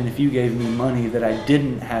imagine if you gave me money that I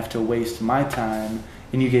didn't have to waste my time,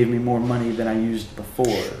 and you gave me more money than I used before.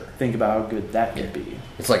 Think about how good that could be.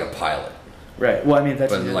 It's like a pilot. Right. Well, I mean,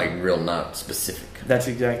 that's but like real not specific. That's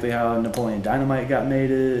exactly how Napoleon Dynamite got made.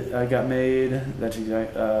 That's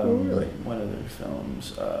Really? What other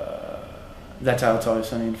films? That's How It's Always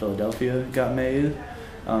Sunny in Philadelphia got made.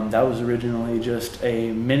 That was originally just a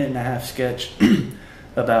 1.5-minute sketch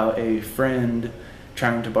about a friend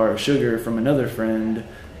trying to borrow sugar from another friend,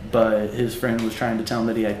 but his friend was trying to tell him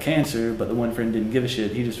that he had cancer, but the one friend didn't give a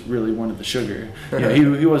shit. He just really wanted the sugar.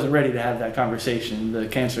 He wasn't ready to have that conversation, the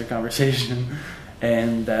cancer conversation.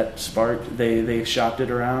 And that sparked, they shopped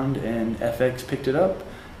it around, and FX picked it up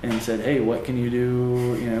and said, hey, what can you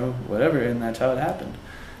do, whatever, and that's how it happened.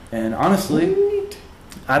 And honestly,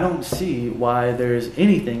 I don't see why there's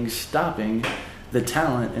anything stopping the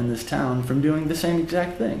talent in this town from doing the same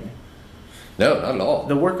exact thing. No, not at all.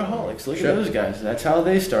 The Workaholics, look at those guys. That's how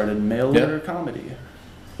they started, mail order comedy.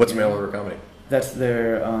 What's mail order comedy? That's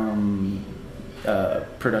their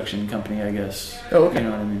production company, I guess. Oh, okay. You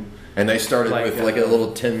know what I mean? And they started with like a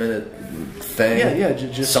little 10-minute thing. Yeah,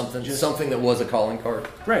 just something that was a calling card.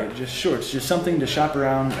 Right, just shorts, just something to shop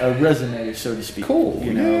around, a resume, so to speak. Cool.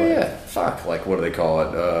 Fuck. Like, what do they call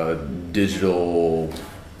it? Digital,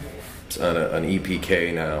 an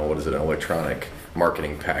EPK now. What is it? An electronic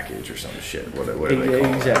marketing package or some shit. What do they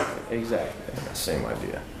call it? Exactly. Same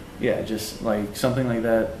idea. Yeah, just like something like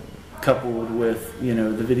that, coupled with the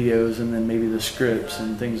videos and then maybe the scripts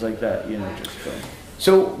and things like that. Just.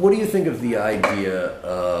 So, what do you think of the idea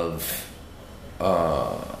of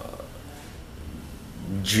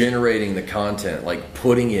generating the content, like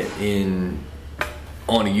putting it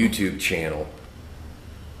on a YouTube channel,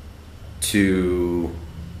 to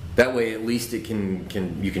that way at least it can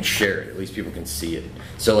you can share it, at least people can see it.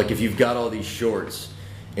 So, like if you've got all these shorts,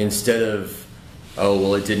 instead of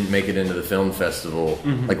it didn't make it into the film festival,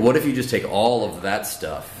 like what if you just take all of that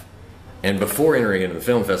stuff? And before entering into the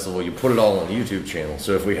film festival, you put it all on the YouTube channel.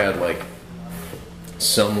 So if we had like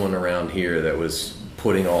someone around here that was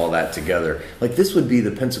putting all that together, like this would be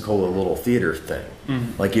the Pensacola Little Theater thing.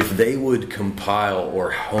 Like if they would compile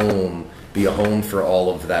or be a home for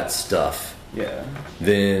all of that stuff. Yeah.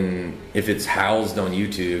 Then if it's housed on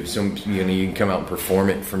YouTube, you can come out and perform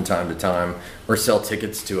it from time to time, or sell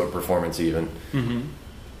tickets to a performance even.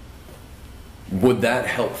 Would that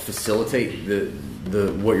help facilitate the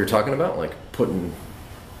what you're talking about? Like putting...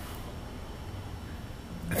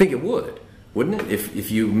 I think it would, wouldn't it?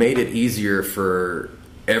 If you made it easier for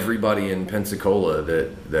everybody in Pensacola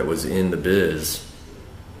that was in the biz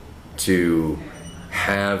to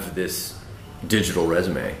have this digital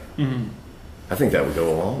resume. I think that would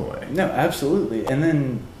go a long way. No, absolutely. And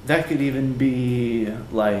then that could even be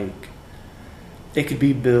like... It could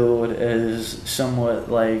be billed as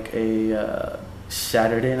somewhat like a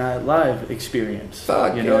Saturday Night Live experience.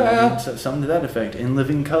 Fuck, what I mean? So, something to that effect. In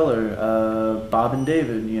Living Color, Bob and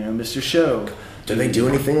David, Mr. Show. Do they do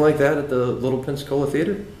anything like that at the Little Pensacola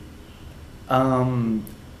Theater?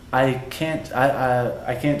 I can't.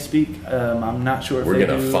 I can't speak. I'm not sure if we're they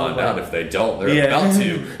gonna do, find out if they don't. They're about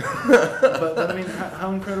to. but I mean,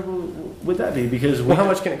 how incredible would that be? Because how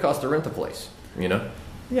much can it cost to rent the place?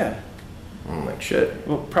 Yeah. I'm like shit.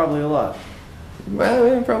 Well, probably a lot.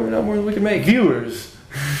 Well, probably not more than we can make. Viewers.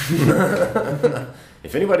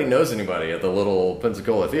 If anybody knows anybody at the Little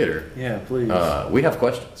Pensacola Theater, yeah, please. We have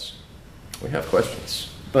questions.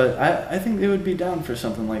 But I think they would be down for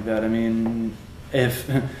something like that. I mean, if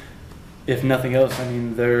nothing else, I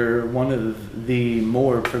mean, they're one of the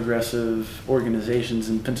more progressive organizations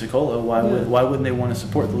in Pensacola. Why wouldn't they want to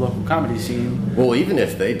support the local comedy scene? Well, even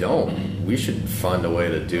if they don't, we should find a way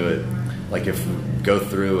to do it. Like if go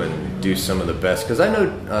through and do some of the best, because I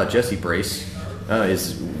know Jesse Brace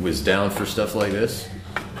was down for stuff like this,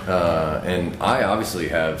 and I obviously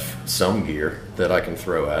have some gear that I can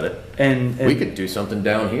throw at it. And we could do something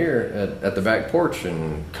down here at the back porch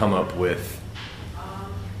and come up with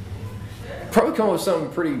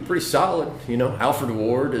something pretty solid. Alfred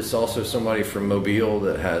Ward is also somebody from Mobile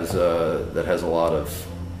that has a lot of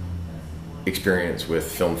experience with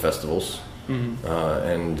film festivals.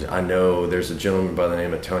 And I know there's a gentleman by the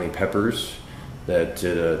name of Tony Peppers that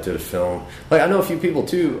did a film. Like I know a few people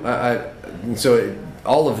too.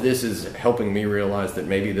 All of this is helping me realize that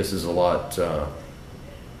maybe this is a lot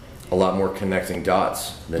more connecting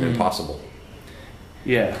dots than impossible.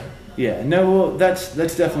 Yeah. No, well, that's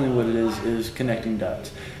definitely what it is connecting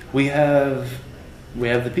dots. We have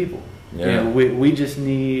the people. Yeah. We just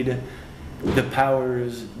need the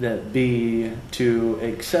powers that be to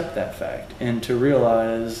accept that fact and to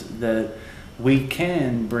realize that we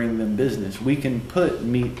can bring them business. We can put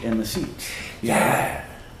meat in the seats. Yeah.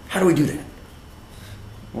 How do we do that?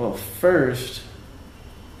 Well, first,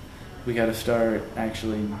 we got to start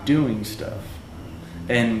actually doing stuff.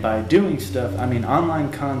 And by doing stuff, I mean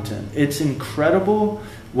online content. It's incredible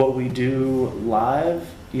what we do live.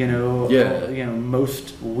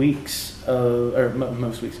 Most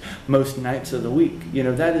nights of the week.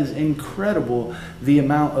 That is incredible. The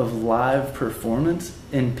amount of live performance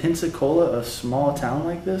in Pensacola, a small town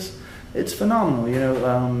like this, it's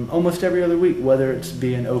phenomenal. Almost every other week, whether it's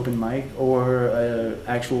be an open mic or an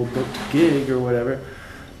actual booked gig or whatever.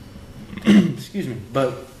 Excuse me,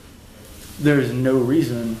 but there's no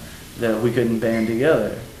reason that we couldn't band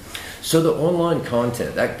together. So the online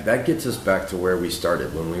content, that gets us back to where we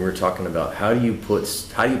started when we were talking about how do you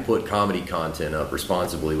put comedy content up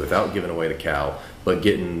responsibly without giving away the cow, but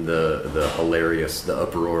getting the hilarious, the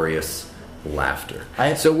uproarious laughter.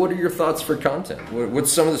 So what are your thoughts for content?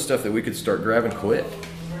 What's some of the stuff that we could start grabbing quick?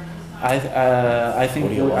 I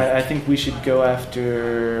think we should go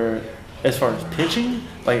after, as far as pitching,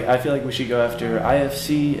 I feel like we should go after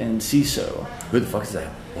IFC and CISO. Who the fuck is that?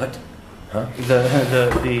 What? Huh?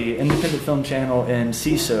 The independent film channel and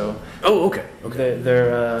CISO. Oh, okay.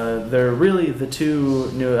 They're really the two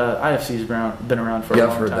new. IFC's been around for a long time.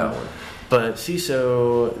 Yeah, I've heard that one. But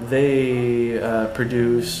CISO, they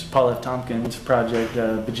produce Paul F. Tompkins' project,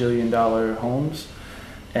 Bajillion Dollar Homes,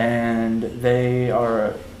 and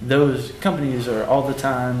those companies are all the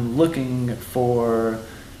time looking for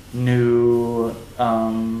new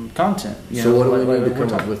content. So what do we need to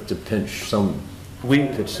come up with to pitch something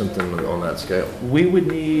on that scale? We would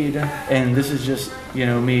need, and this is just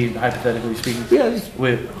me hypothetically speaking. Yeah, just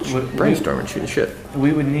brainstorming, shooting shit.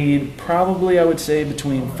 We would need probably, I would say,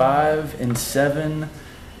 between 5 and 7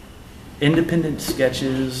 independent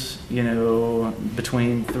sketches.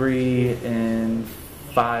 Between 3 and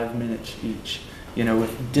 5 minutes each.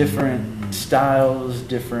 With different styles,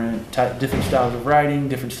 different styles of writing,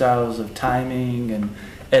 different styles of timing and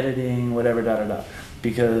editing, whatever,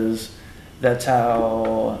 because that's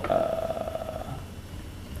how.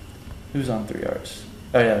 Who's on 3 Arts?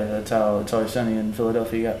 Oh yeah, that's how It's Always Sunny in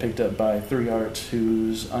Philadelphia got picked up by 3 Arts,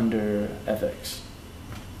 who's under FX.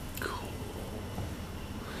 Cool.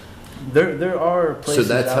 There are places.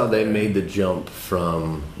 So that's how they there. made the jump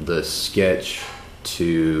from the sketch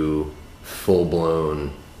to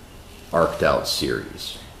full-blown arced out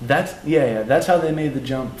series. That's how they made the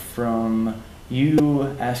jump from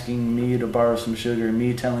you asking me to borrow some sugar,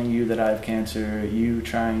 me telling you that I have cancer, you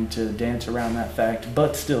trying to dance around that fact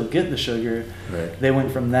but still get the sugar. Right. They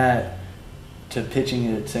went from that to pitching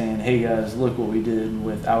it, saying, hey guys, look what we did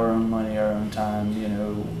with our own money, our own time,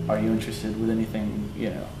 are you interested with anything,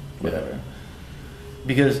 whatever. Yeah.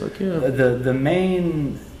 Because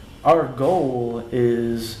our goal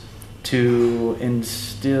is to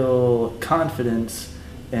instill confidence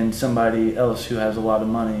in somebody else who has a lot of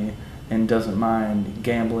money and doesn't mind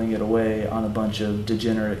gambling it away on a bunch of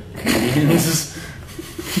degenerate comedians.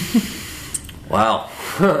 Wow.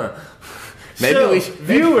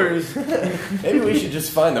 Viewers. Maybe we should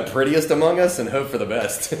just find the prettiest among us and hope for the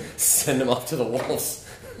best. Send them off to the wolves.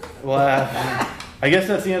 Well, I guess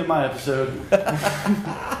that's the end of my episode.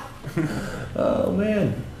 Oh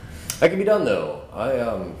man, that can be done though.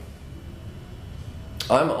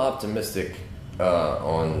 I'm optimistic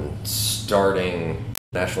on starting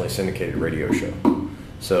a nationally syndicated radio show.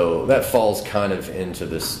 So that falls kind of into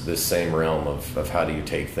this same realm of how do you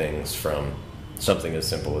take things from something as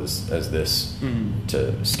simple as this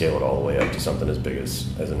to scale it all the way up to something as big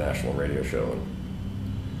as a national radio show.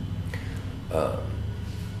 And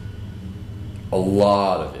a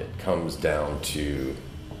lot of it comes down to,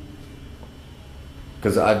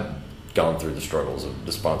 because I've gone through the struggles of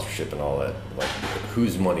the sponsorship and all that, like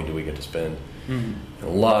whose money do we get to spend? And a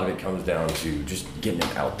lot of it comes down to just getting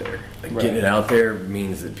it out there. Like getting it out there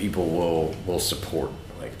means that people will support.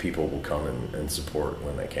 Like people will come and support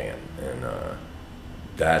when they can, and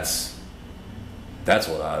that's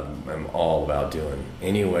what I'm all about doing.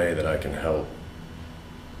 Any way that I can help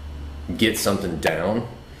get something down.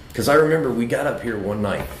 Because I remember we got up here one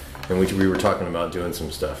night and we were talking about doing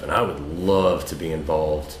some stuff, and I would love to be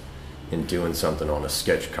involved in doing something on a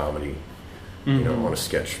sketch comedy, on a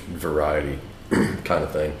sketch variety kind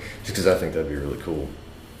of thing, just because I think that'd be really cool.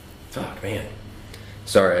 Fuck, man.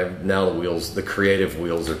 Sorry, now the creative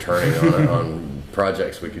wheels are turning on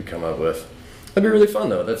projects we could come up with. That'd be really fun,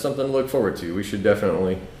 though. That's something to look forward to. We should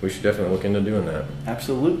definitely look into doing that.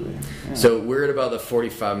 Absolutely. Yeah. So we're at about the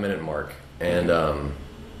 45-minute mark, and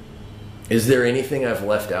is there anything I've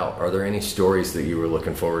left out? Are there any stories that you were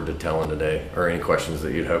looking forward to telling today, or any questions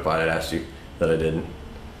that you'd hope I had asked you that I didn't?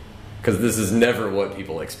 Because this is never what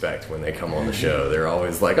people expect when they come on the show. They're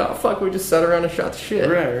always like, "Oh fuck, we just sat around and shot the shit."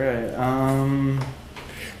 Right.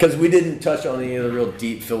 Because we didn't touch on any of the real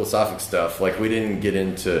deep philosophic stuff. Like, we didn't get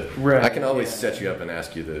into... Right. I can always set you up and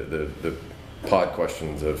ask you the pod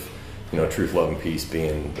questions of, truth, love, and peace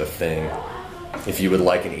being the thing. If you would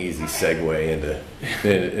like an easy segue into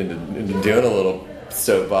doing a little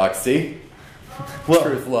soapboxy. Well,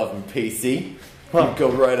 truth, love, and peacey. Well, go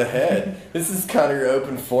right ahead. This is kind of your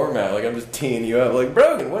open format. Like, I'm just teeing you up. Like,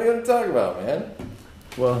 Brogan, what are you going to talk about, man?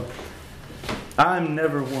 Well, I'm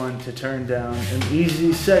never one to turn down an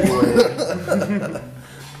easy segue.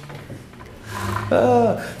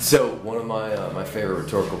 So, one of my favorite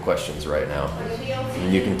rhetorical questions right now.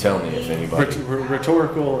 And you can tell me if anybody...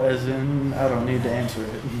 Rhetorical as in, I don't need to answer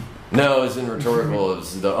it. No, as in rhetorical,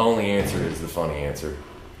 as the only answer is the funny answer.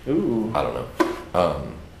 Ooh. I don't know.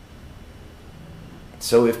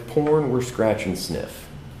 So if porn were scratch and sniff,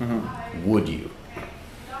 would you?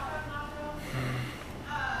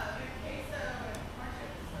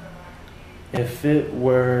 If it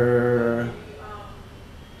were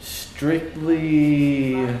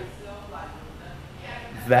strictly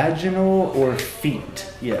vaginal or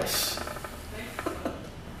feet, yes.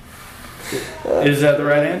 Is that the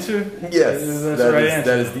right answer? Yes, that's the right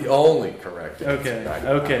answer. That is the only correct answer.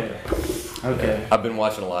 Okay. I've been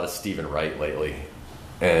watching a lot of Stephen Wright lately,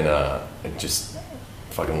 and I just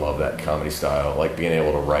fucking love that comedy style, like being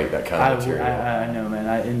able to write that kind of material. I know, man.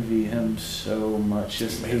 I envy him so much.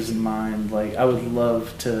 Just his mind. Like, I would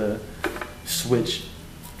love to switch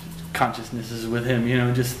consciousnesses with him,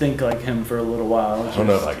 just think like him for a little while. I don't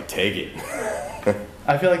know if I could take it.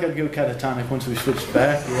 I feel like I'd go catatonic once we switched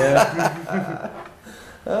back, yeah.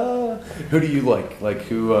 Who do you like? Like,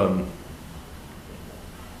 who,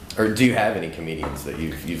 or do you have any comedians that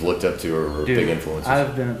you've looked up to or big influences?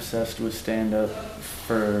 I've been obsessed with stand-up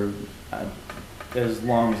for as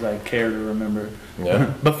long as I care to remember.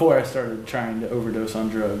 Yeah. Before I started trying to overdose on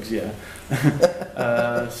drugs, yeah.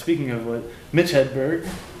 Speaking of what, Mitch Hedberg.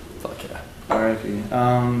 Fuck yeah. R.I.P.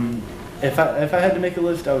 If I had to make a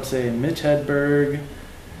list, I would say Mitch Hedberg,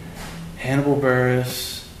 Hannibal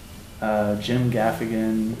Buress, Jim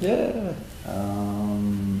Gaffigan. Yeah.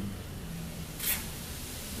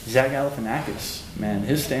 Zach Galifianakis. Man,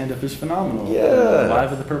 his stand-up is phenomenal. Yeah.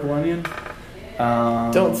 Live at the Purple Onion.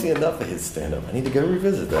 Don't see enough of his stand-up. I need to go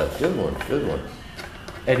revisit that. Good one.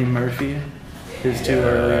 Eddie Murphy, his two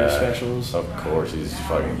earlier specials. Of course, he's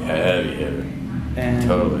fucking heavy hitter. And,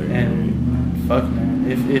 totally. And fuck, man.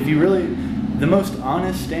 If you really, the most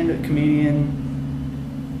honest stand-up comedian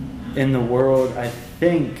in the world, I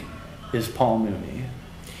think, is Paul Mooney.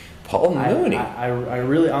 Paul Mooney. I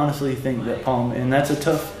really honestly think that Paul, and that's a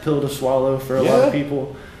tough pill to swallow for a lot of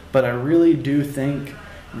people, but I really do think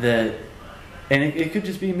that, and it could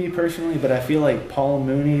just be me personally, but I feel like Paul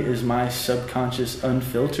Mooney is my subconscious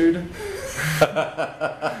unfiltered.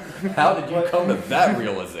 How did you come to that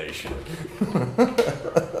realization?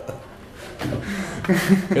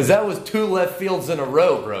 Because that was 2 left fields in a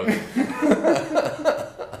row, bro.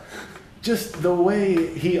 Just the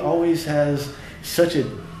way he always has such a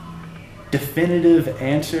definitive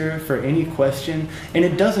answer for any question, and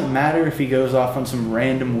it doesn't matter if he goes off on some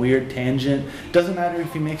random weird tangent, doesn't matter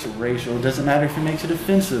if he makes it racial, doesn't matter if he makes it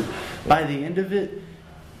offensive. By the end of it,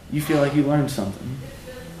 you feel like you learned something.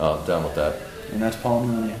 Oh, I'm down with that. And that's Paul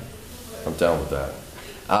Mooney. I'm down with that.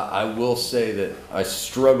 I will say that I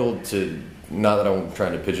struggled to, not that I'm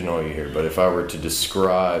trying to pigeonhole you here, but if I were to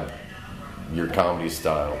describe your comedy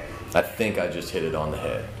style, I think I just hit it on the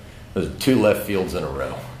head. Those 2 left fields in a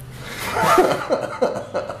row.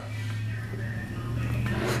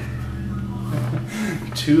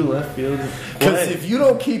 2 left fields. Because if you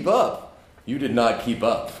don't keep up, you did not keep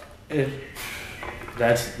up.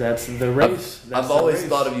 That's the race. I've always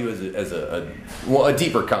thought of you as a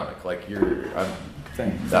deeper comic. Like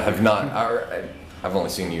I've only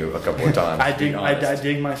seen you a couple of times. I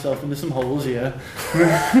dig myself into some holes. Yeah.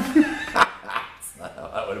 That's not how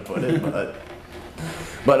I would have put it,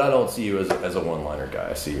 but I don't see you as a one-liner guy.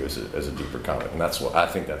 I see you as a deeper comic, and that's what I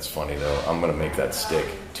think. That's funny though. I'm gonna make that stick.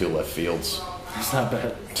 2 left fields. It's not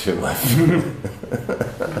bad. 2 left.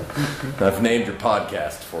 I've named your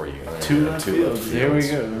podcast for you. 2 left fields. There we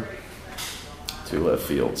go. 2 left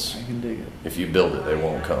fields. I can dig it. If you build it, they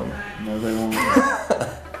won't come. No, they won't.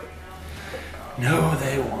 No,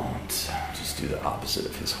 they won't. Just do the opposite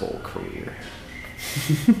of his whole career.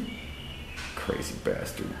 Crazy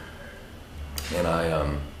bastard.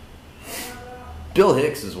 And Bill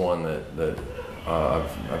Hicks is one that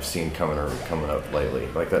I've seen coming up lately.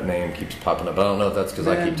 Like, that name keeps popping up. I don't know if that's because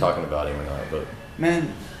I keep talking about him or not, but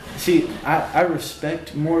man, see, I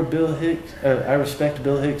respect Bill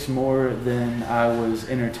Hicks more than I was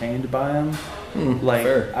entertained by him. Like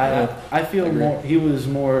fair. I feel more. He was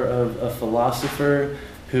more of a philosopher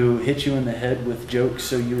who hit you in the head with jokes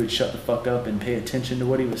so you would shut the fuck up and pay attention to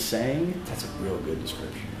what he was saying. That's a real good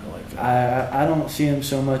description. I like that. I don't see him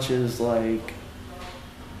so much as like,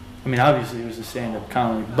 I mean, obviously he was a stand-up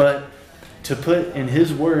comic, but to put in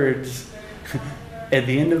his words, at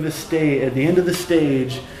the end of the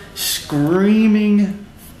stage, screaming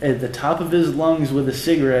at the top of his lungs with a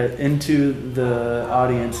cigarette into the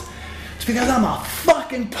audience, it's because I'm a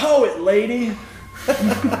fucking poet, lady.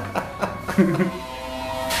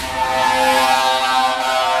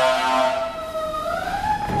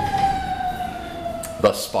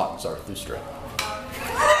 Thus spot Zarathustra.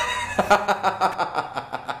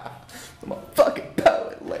 I'm a fucking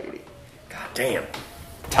poet, lady. God damn.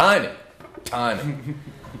 Timing.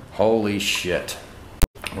 Holy shit.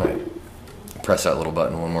 All right. Press that little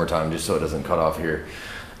button one more time just so it doesn't cut off here.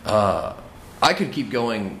 I could keep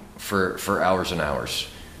going for hours and hours.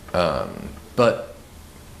 But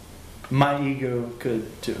my ego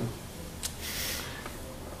could too.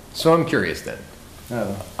 So I'm curious then.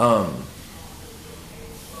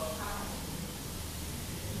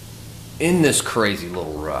 In this crazy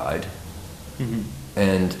little ride,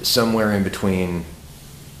 and somewhere in between,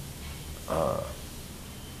 I'm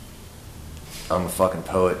a fucking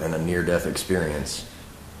poet and a near-death experience.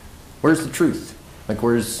 Where's the truth? Like,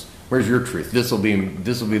 where's your truth? This will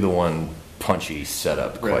be the one punchy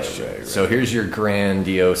setup question. Right. So here's your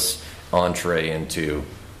grandiose entree into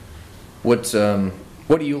what do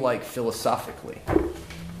you like philosophically?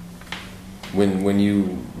 When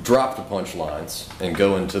you drop the punchlines and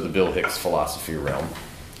go into the Bill Hicks philosophy realm,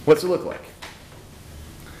 what's it look like?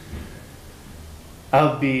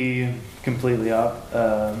 I'll be completely honest.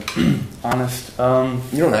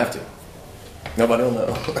 You don't have to. Nobody will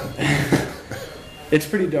know. It's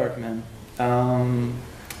pretty dark, man.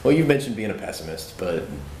 Well, you mentioned being a pessimist, but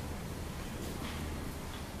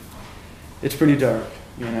it's pretty dark.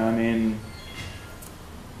 You know, I mean,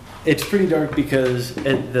 it's pretty dark because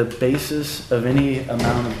at the basis of any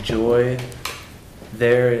amount of joy,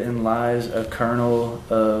 therein lies a kernel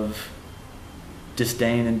of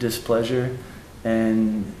disdain and displeasure.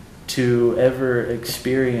 And to ever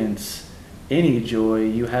experience any joy,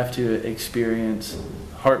 you have to experience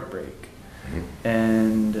heartbreak.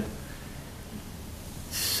 And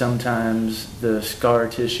sometimes the scar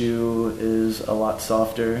tissue is a lot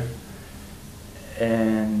softer.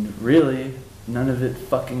 And really, none of it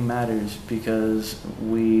fucking matters because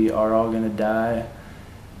we are all going to die.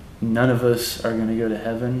 None of us are going to go to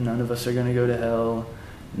heaven. None of us are going to go to hell.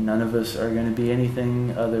 None of us are going to be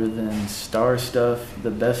anything other than star stuff.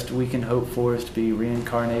 The best we can hope for is to be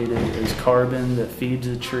reincarnated as carbon that feeds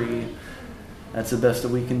a tree. That's the best that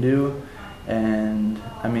we can do. And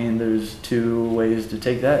I mean, there's two ways to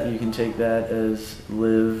take that. You can take that as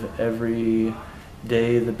live every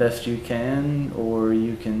day the best you can, or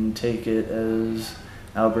you can take it as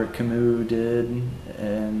Albert Camus did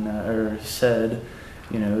and or said,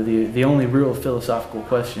 you know, the only real philosophical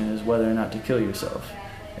question is whether or not to kill yourself.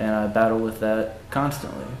 And I battle with that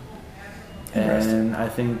constantly. And I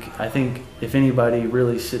think if anybody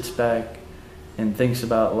really sits back and thinks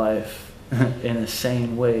about life in a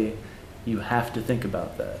sane way, you have to think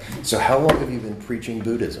about that. So how long have you been preaching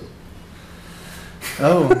Buddhism?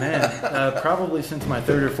 Oh man, probably since my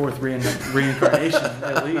third or fourth reincarnation,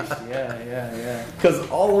 at least. Yeah. Because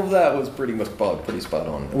all of that was pretty spot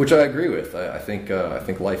on, which I agree with. I think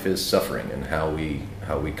life is suffering, and how we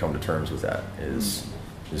come to terms with that is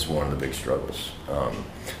one of the big struggles.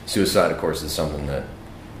 Suicide, of course, is something that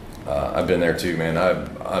I've been there too, man.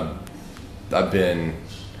 I've been.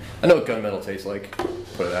 I know what gunmetal tastes like.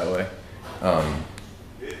 Put it that way.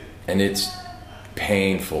 And it's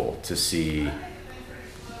painful to see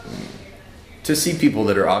people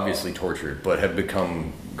that are obviously tortured but have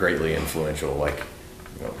become greatly influential, like,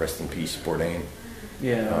 you know, rest in peace, Bourdain.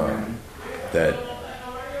 Yeah. That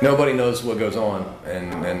nobody knows what goes on,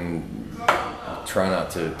 and try not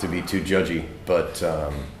to be too judgy, but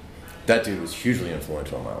that dude was hugely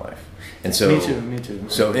influential in my life. And so, me too.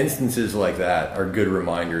 So instances like that are good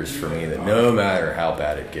reminders for me that no matter how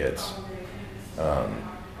bad it gets,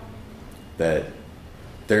 that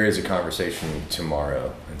there is a conversation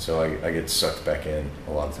tomorrow. And so I get sucked back in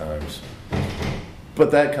a lot of times.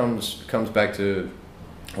 But that comes back to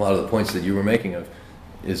a lot of the points that you were making of,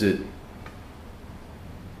 is it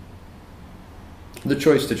the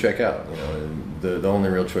choice to check out, you know, the only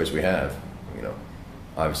real choice we have, you know.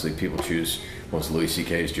 Obviously people choose, what's Louis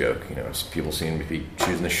C.K.'s joke, you know, people seem to be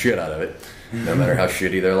choosing the shit out of it, no matter how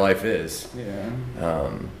shitty their life is.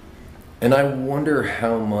 Yeah. And I wonder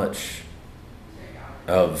how much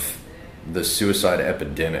of the suicide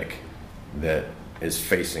epidemic that is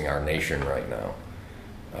facing our nation right now,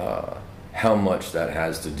 how much that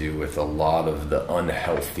has to do with a lot of the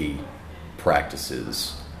unhealthy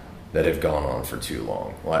practices that have gone on for too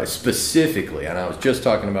long. Like specifically, and I was just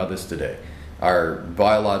talking about this today, our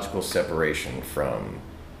biological separation from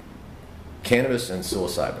cannabis and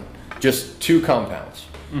psilocybin. Just two compounds.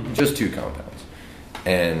 Just two compounds.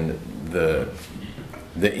 And the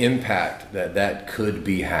impact that could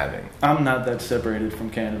be having. I'm not that separated from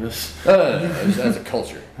cannabis. No. As a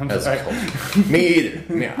culture. As a culture. Me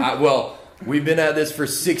either. Well, we've been at this for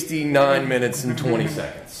 69 minutes and 20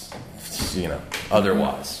 seconds.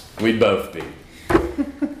 Otherwise, we'd both be.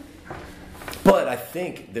 But I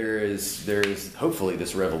think there's hopefully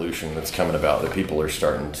this revolution that's coming about that people are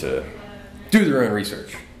starting to do their own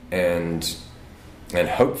research. And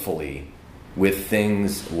hopefully with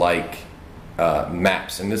things like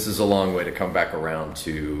MAPS, and this is a long way to come back around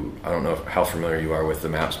to, I don't know how familiar you are with the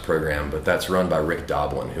MAPS program, but that's run by Rick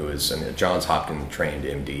Doblin, who is a Johns Hopkins trained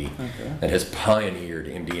MD, and has pioneered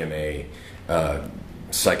MDMA,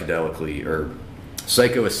 psychedelically or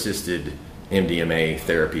psycho-assisted MDMA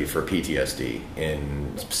therapy for PTSD,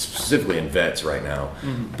 specifically in vets right now.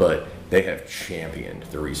 But they have championed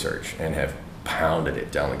the research and have pounded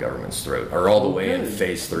it down the government's throat, or all the way in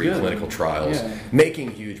phase 3 clinical trials,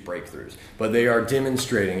 making huge breakthroughs. But they are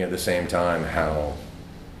demonstrating at the same time how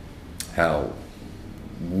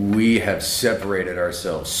we have separated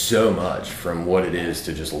ourselves so much from what it is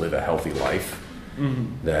to just live a healthy life,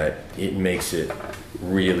 that it makes it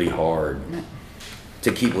really hard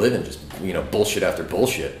to keep living just bullshit after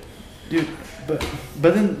bullshit. Dude, but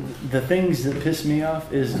then the things that piss me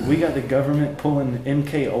off is we got the government pulling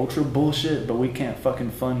MK Ultra bullshit, but we can't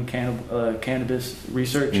fucking fund cannabis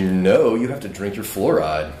research. No, you have to drink your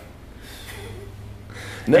fluoride.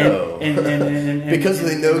 No, and because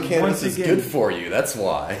they know cannabis is good for you. That's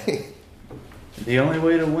why. The only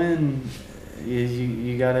way to win is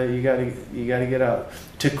you gotta get out.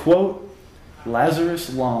 To quote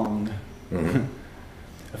Lazarus Long,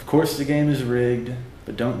 of course the game is rigged,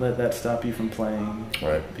 but don't let that stop you from playing.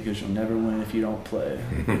 Right. Because you'll never win if you don't play.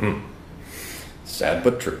 Sad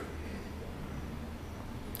but true.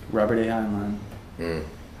 Robert A. Heinlein.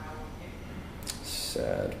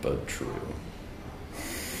 Sad but true.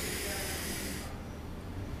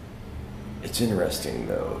 It's interesting,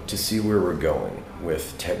 though, to see where we're going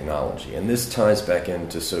with technology. And this ties back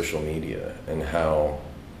into social media and how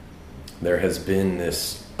there has been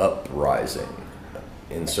this uprising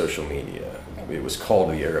in social media. It was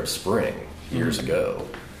called the Arab Spring years ago,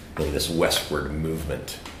 in this westward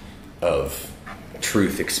movement of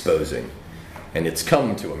truth exposing. And it's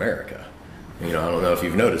come to America. I don't know if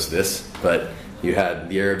you've noticed this, but you had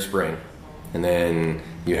the Arab Spring, and then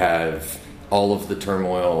you have all of the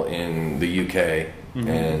turmoil in the UK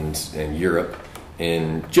and Europe,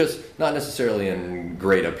 in just not necessarily in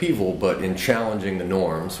great upheaval, but in challenging the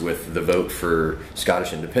norms with the vote for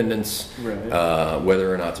Scottish independence,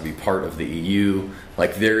 whether or not to be part of the EU.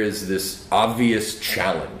 Like, there is this obvious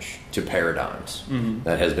challenge to paradigms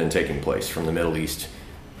that has been taking place from the Middle East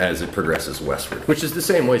as it progresses westward, which is the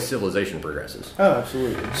same way civilization progresses. Oh,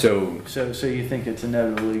 absolutely. So you think it's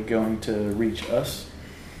inevitably going to reach us?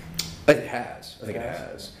 It has. I think it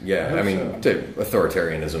has. Yeah, I mean,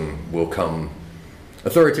 authoritarianism will come.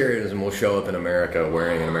 Authoritarianism will show up in America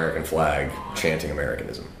wearing an American flag, chanting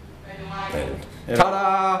Americanism. And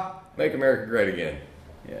ta-da! Make America great again.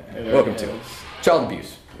 Yeah. Welcome to child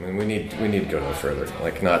abuse. I mean, we need to go no further.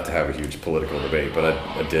 Like, not to have a huge political debate, but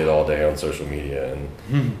I did all day on social media, and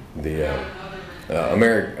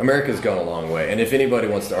America's gone a long way. And if anybody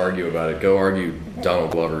wants to argue about it, go argue Donald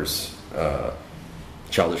Glover's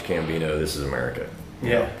Childish Gambino, This Is America.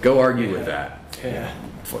 Go argue with that. Yeah.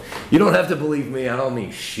 You don't have to believe me. I don't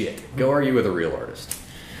mean shit. Go argue with a real artist.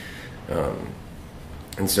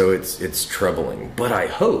 And so it's troubling. But I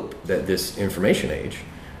hope that this information age,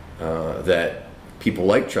 that people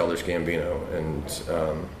like Childish Gambino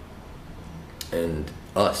and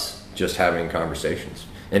us just having conversations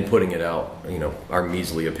and putting it out, our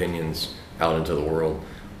measly opinions out into the world,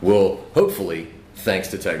 will hopefully, thanks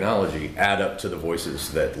to technology, add up to the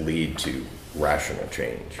voices that lead to rational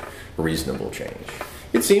change, reasonable change.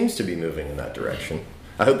 It seems to be moving in that direction.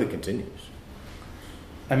 I hope it continues.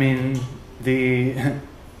 I mean,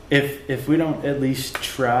 if we don't at least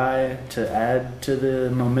try to add to the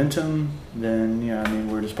momentum,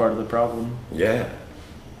 then we're just part of the problem. Yeah,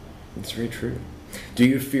 it's very true. Do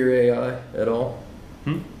you fear AI at all?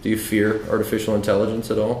 Do you fear artificial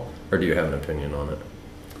intelligence at all, or do you have an opinion on it?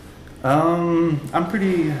 I'm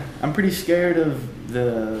pretty scared of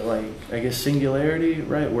the, like, I guess, singularity,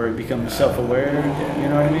 right, where it becomes self-aware. You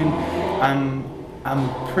know what I mean?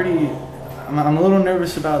 I'm a little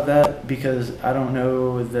nervous about that because I don't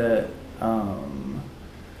know that.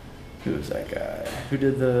 Who was that guy? Who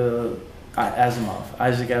did the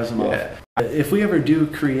Isaac Asimov? Yeah. If we ever do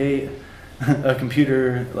create a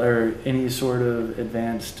computer or any sort of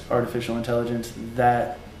advanced artificial intelligence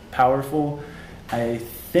that powerful, I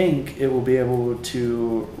think it will be able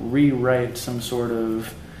to rewrite some sort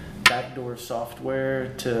of backdoor software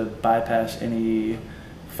to bypass any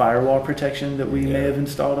firewall protection that we may have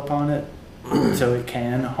installed upon it, so it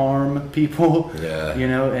can harm people. Yeah. You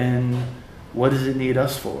know, and what does it need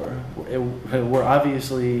us for? We're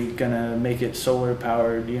obviously gonna make it solar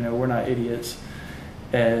powered. You know, we're not idiots.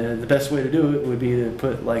 The best way to do it would be to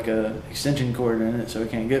put like a extension cord in it so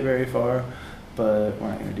it can't get very far, but we're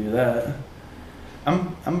not gonna do that.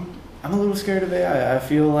 I'm a little scared of AI. I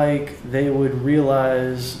feel like they would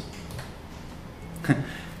realize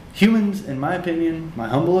humans, in my opinion, my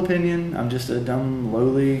humble opinion, I'm just a dumb,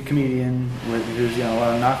 lowly comedian who's a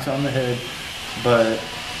lot of knocks on the head, but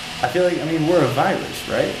I feel like, we're a virus,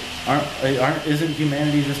 right? Isn't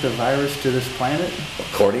humanity just a virus to this planet?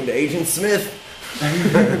 According to Agent Smith.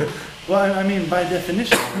 Well, by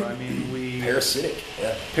definition, we Parasitic.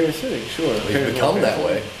 Yeah. Parasitic, sure. We've become that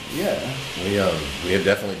way. Yeah. We have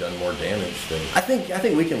definitely done more damage than. I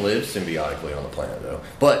think we can live symbiotically on the planet though.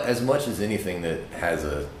 But as much as anything that has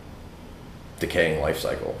a decaying life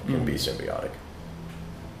cycle can be symbiotic.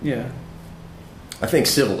 Yeah. I think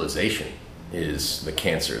civilization is the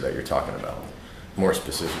cancer that you're talking about, more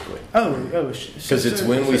specifically. Because it's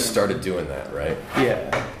when we started doing that, right?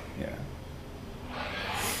 Yeah.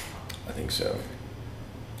 I think so.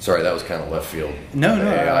 Sorry, that was kind of left field. No,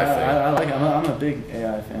 AI thing. I like it. I'm a big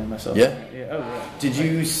AI fan myself. Yeah? Yeah. Oh, yeah. Did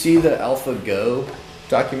you see the AlphaGo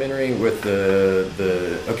documentary with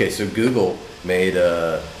the okay, so Google made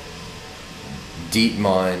a deep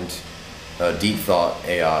thought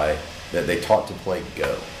AI that they taught to play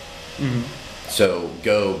Go. Mm-hmm. So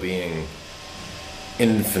Go being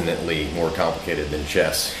infinitely more complicated than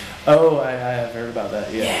chess. Oh, I have heard about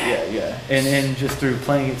that. Yeah. And just through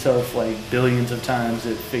playing itself like billions of times,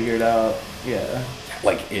 it figured out. Yeah.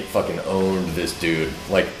 Like it fucking owned this dude.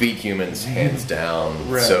 Like beat humans hands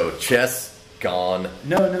down. Right. So chess gone.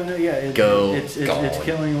 No. Yeah. Go. It's gone. It's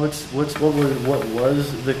killing. What was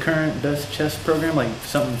the current best chess program? Like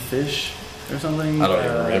something fish or something. I don't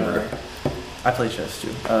even remember. I play chess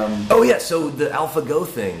too. So the AlphaGo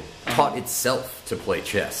thing taught itself to play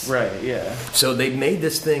chess. Right, yeah. So they made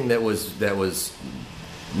this thing that was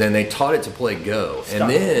then they taught it to play Go. Stop.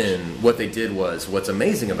 And then what they did was, what's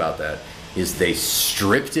amazing about that is they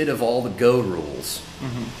stripped it of all the Go rules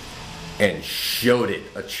and showed it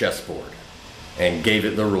a chessboard and gave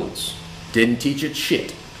it the rules. Didn't teach it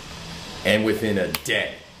shit. And within a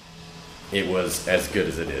day, it was as good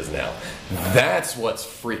as it is now. That's what's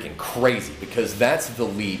freaking crazy, because that's the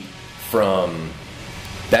leap from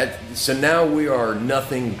that. So now we are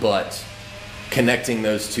nothing but connecting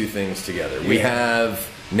those two things together. Yeah. We have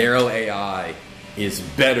narrow AI is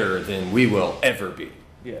better than we will ever be.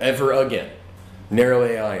 Yeah. Ever again. Narrow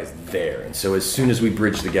AI is there. And so as soon as we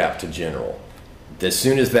bridge the gap to general, as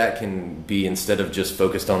soon as that can be, instead of just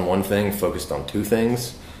focused on one thing, focused on two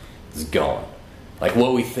things, it's gone. Like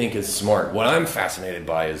what we think is smart. What I'm fascinated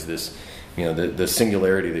by is this, the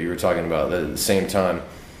singularity that you were talking about. At the same time,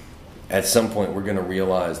 at some point we're going to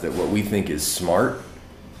realize that what we think is smart,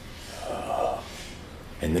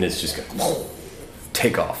 and then it's just going to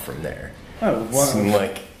take off from there. Oh, wow.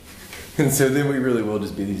 And so then we really will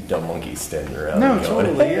just be these dumb monkeys standing around. No,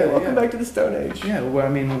 totally. Hey, welcome back to the Stone Age. Yeah,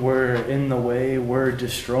 well, we're in the way. We're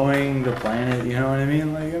destroying the planet. You know what I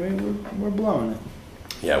mean? We're blowing it.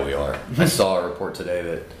 Yeah, we are. I saw a report today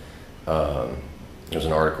that there was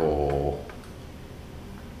an article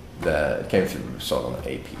that came through, saw it on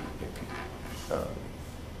the AP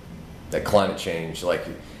that climate change,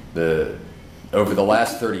 over the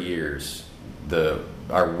last 30 years,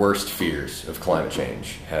 our worst fears of climate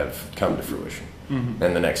change have come to fruition. Mm-hmm.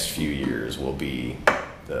 And the next few years will be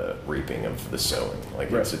the reaping of the sowing.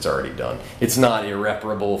 It's already done. It's not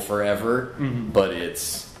irreparable forever, but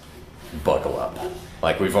it's buckle up.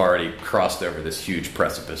 We've already crossed over this huge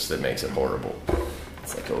precipice that makes it horrible.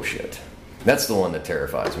 It's like, oh shit. That's the one that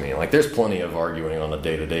terrifies me. There's plenty of arguing on a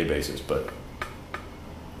day-to-day basis, but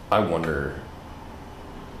I wonder,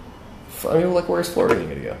 where's Florida going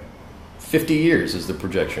to go? 50 years is the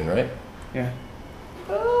projection, right? Yeah.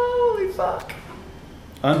 Holy fuck.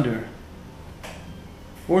 Under.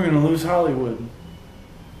 We're going to lose Hollywood.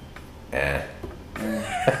 Eh.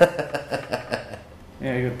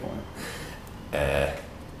 Yeah, good point.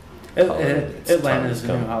 Atlanta's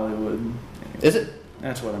the new Hollywood. Anyway, is it?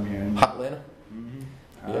 That's what I'm hearing. Hot Atlanta? Mm-hmm.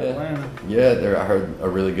 Yeah. Atlanta. Yeah, I heard a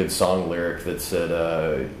really good song lyric that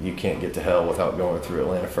said, you can't get to hell without going through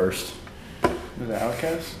Atlanta first. Was it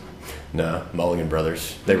Outkast? No, Mulligan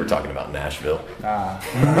Brothers. They were talking about Nashville.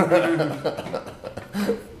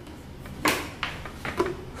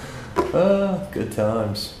 Good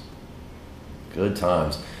times. Good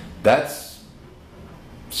times. That's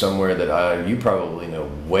somewhere that you probably know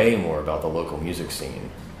way more about the local music scene.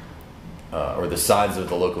 Or the sides of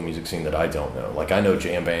the local music scene that I don't know. Like, I know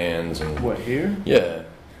jam bands and... What, here? Yeah.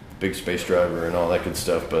 Big Space Driver and all that good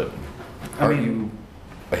stuff, but... Are you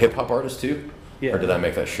a hip-hop artist, too? Yeah. Or did I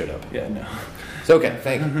make that shit up? Yeah, no. It's okay,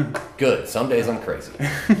 thank you. Good. Some days I'm crazy.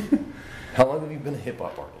 How long have you been a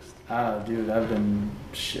hip-hop artist? Dude, I've been,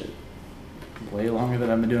 way longer than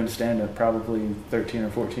I've been doing stand-up. Probably 13 or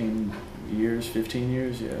 14 years, 15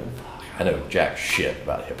 years, yeah. I know jack shit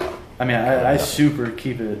about hip-hop. I mean, I super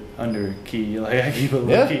keep it under key. Like, I keep it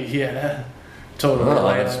low key, yeah. Totally. Oh,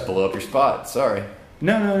 I just blow up your spot. Sorry.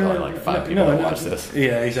 No. Only like 5 people watch this.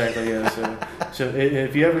 Yeah, exactly. Yeah. So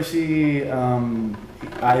if you ever see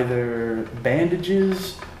either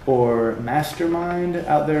Bandages or Mastermind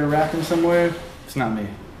out there rapping somewhere, it's not me.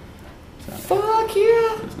 Fuck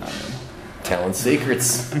yeah! It's not me. Telling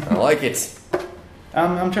secrets. I like it.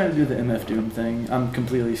 I'm trying to do the MF Doom thing. I'm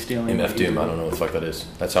completely stealing. MF Doom. I don't know what the fuck that is.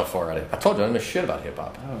 That's how far I told you I don't know shit about hip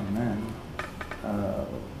hop. Oh man.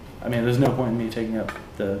 I mean, there's no point in me taking up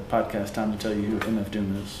the podcast time to tell you who MF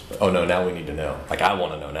Doom is. But. Oh, no, now we need to know. Like, I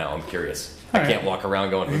want to know now. I'm curious. I can't walk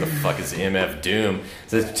around going, who the fuck is MF Doom?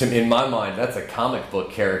 So, in my mind, that's a comic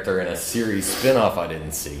book character in a series spinoff I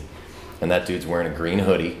didn't see. And that dude's wearing a green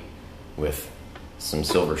hoodie with some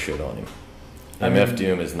silver shit on him. MF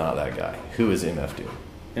Doom is not that guy. Who is MF Doom?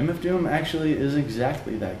 MF Doom actually is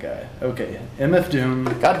exactly that guy. Okay, MF Doom.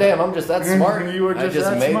 Goddamn, I'm just that smart. You were just I just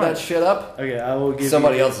that made smart. that shit up. Okay, I will give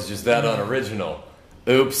Somebody you, else is just that unoriginal.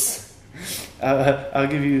 Oops. I'll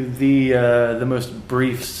give you the most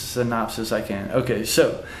brief synopsis I can. Okay,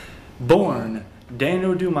 so born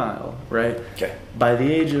Daniel Dumile, right? Okay. By the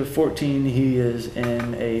age of 14, he is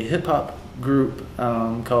in a hip hop group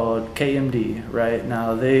called KMD. Right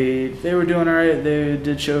now, they were doing alright. They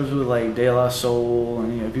did shows with like De La Soul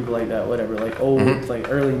and people like that, whatever, like old like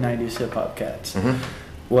early '90s hip hop cats.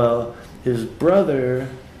 Well, his brother,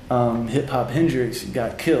 Hip Hop Hendrix,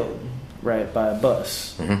 got killed right by a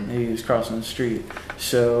bus. He was crossing the street.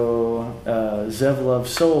 So Zev Love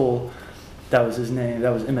Soul, that was his name.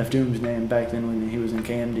 That was MF Doom's name back then when he was in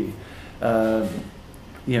KMD.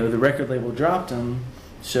 The record label dropped him.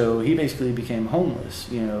 So he basically became homeless,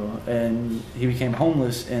 and he became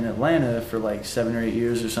homeless in Atlanta for like 7 or 8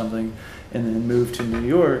 years or something, and then moved to New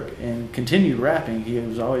York and continued rapping. He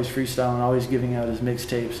was always freestyling, always giving out his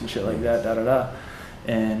mixtapes and shit like that,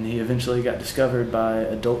 And he eventually got discovered by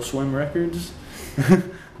Adult Swim Records.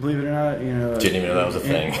 Believe it or not, Didn't even know that was a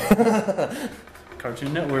thing.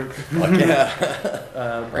 Cartoon Network. Fuck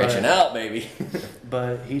yeah. Branching out, baby.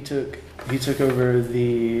 But he took over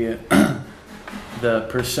the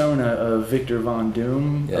persona of Victor Von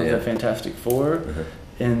Doom of the Fantastic Four,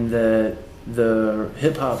 and that the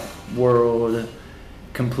hip hop world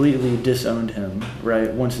completely disowned him.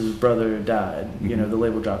 Right once his brother died, the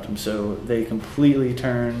label dropped him, so they completely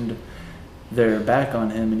turned their back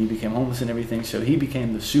on him, and he became homeless and everything. So he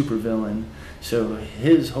became the supervillain. So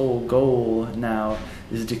his whole goal now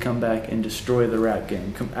is to come back and destroy the rap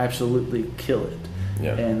game, absolutely kill it.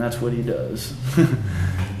 Yeah. And that's what he does.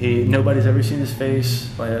 Nobody's ever seen his face.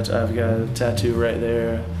 Like I've got a tattoo right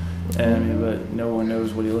there, but no one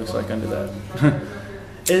knows what he looks like under that.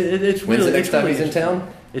 It's When's really, the next time he's in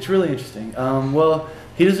town? It's really interesting. Well,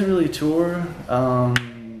 he doesn't really tour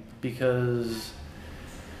because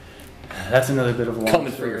that's another bit of a long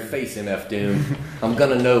Coming story. for your face, MF Doom. I'm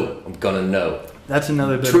gonna know. That's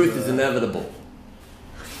another bit. Truth is inevitable.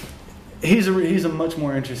 He's a much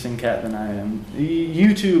more interesting cat than I am.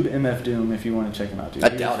 YouTube MF Doom if you want to check him out, dude. I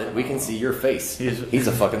doubt it. We can see your face. He's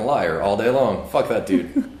a fucking liar all day long. Fuck that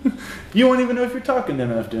dude. You won't even know if you're talking to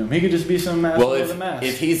MF Doom. He could just be some mask with a mask.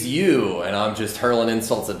 If he's you and I'm just hurling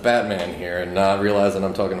insults at Batman here and not realizing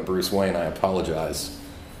I'm talking to Bruce Wayne, I apologize.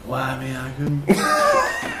 Well, I mean, I couldn't.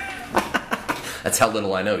 That's how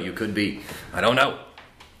little I know. You could be. I don't know.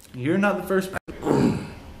 You're not the first.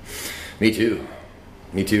 Me too.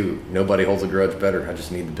 Nobody holds a grudge better. I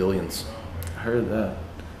just need the billions. I heard that.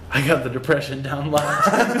 I got the depression down loud.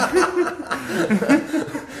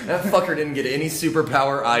 That fucker didn't get any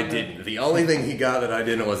superpower. I didn't. The only thing he got that I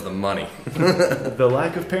didn't was the money. The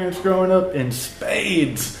lack of parents growing up in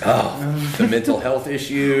spades. Oh, the mental health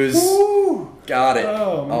issues. Woo! Got it.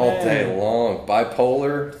 All day long.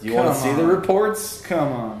 Bipolar. You want to see the reports?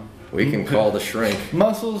 Come on. We can call the shrink.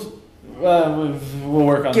 Muscles. We'll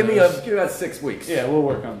work on. Give me about 6 weeks. Yeah, we'll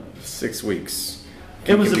work on this. 6 weeks.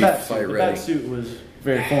 It was a bat suit. The bat suit was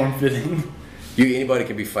very form fitting. Anybody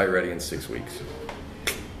can be fight ready in 6 weeks.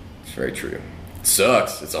 It's very true. It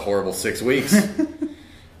sucks. It's a horrible 6 weeks.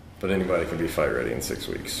 But anybody can be fight ready in 6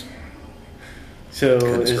 weeks. So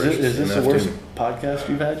is this the worst podcast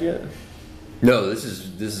you've had yet? No, this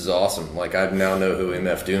is awesome. Like, I now know who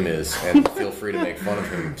MF Doom is, and feel free to make fun of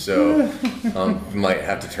him. So, might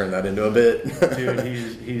have to turn that into a bit. Dude,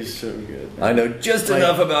 he's so good. I know just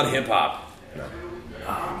enough about hip hop. No.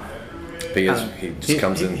 Because he just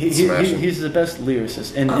comes in smashing. He's the best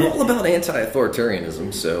lyricist. And I'm all about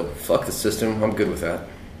anti-authoritarianism, so fuck the system. I'm good with that.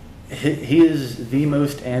 He is the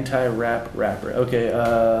most anti-rap rapper. Okay,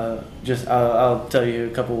 I'll tell you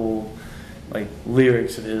a couple like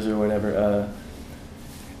lyrics of his or whatever.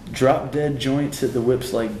 Drop dead joints hit the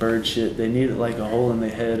whips like bird shit. They need it like a hole in the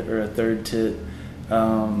head or a third tit.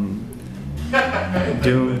 Doom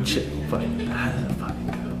shit. How did that fucking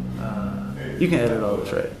go? You can edit all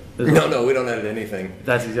this, right? No, we don't edit anything.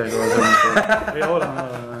 That's exactly what I was looking for. Wait, hold on.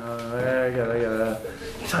 I got it.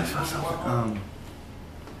 He talks about something.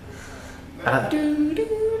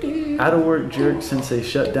 Out of work jerk since they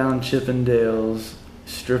shut down Chippendales,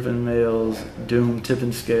 stripping males, doom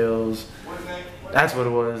tipping scales. That's what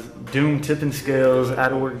it was. Doom tipping scales,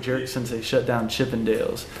 out of work jerk since they shut down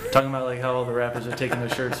Chippendales. Talking about like how all the rappers are taking their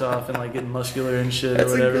shirts off and like getting muscular and shit or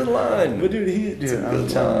whatever. That's a good line. But dude, I'm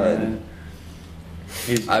telling you, man.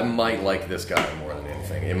 I might like this guy more than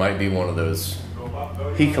anything. It might be one of those.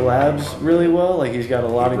 He collabs really well. Like he's got a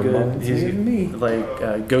lot of good. He's like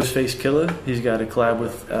Ghostface Killah. He's got a collab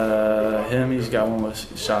with him. He's got one with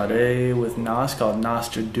Sade with Nas called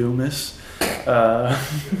Nostradamus. He's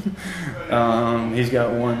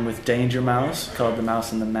got one with Danger Mouse called The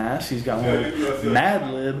Mouse and the Mask. He's got one with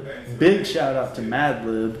Madlib. Big shout out to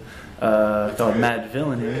Madlib called Mad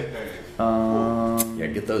Villainy.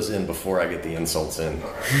 Get those in before I get the insults in.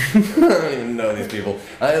 I don't even know these people.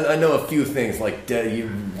 I know a few things like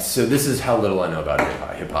so this is how little I know about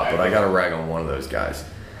hip hop, but I gotta rag on one of those guys.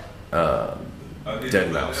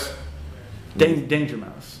 Dead Mouse. Danger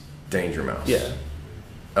Mouse. Danger Mouse. Yeah.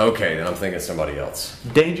 Okay, then I'm thinking of somebody else.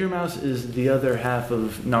 Danger Mouse is the other half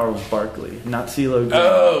of Gnarls Barkley, not CeeLo Green.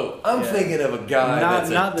 Oh, I'm thinking of a guy that's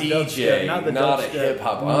a DJ, not a hip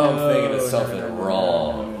hop. I'm thinking of something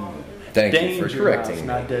wrong. Thank you for correcting me.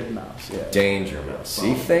 Not Dead Mouse. Yeah. Danger Mouse.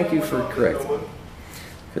 See, thank you for correcting me.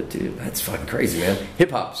 Good dude. That's fucking crazy, man.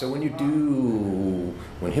 Hip hop. So when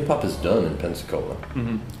hip hop is done in Pensacola,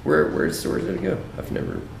 where's it go? I've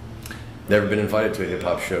never been invited to a hip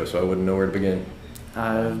hop show, so I wouldn't know where to begin.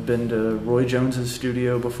 I've been to Roy Jones's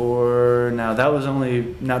studio before. Now that was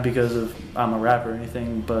only not because of I'm a rapper or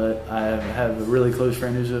anything, but I have a really close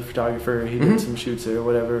friend who's a photographer. He did some shoots there or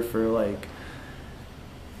whatever for like,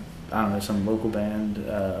 I don't know, some local band.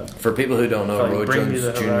 For people who don't know, Roy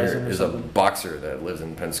Jones Jr. is a boxer that lives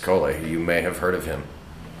in Pensacola. You may have heard of him.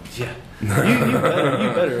 Yeah. You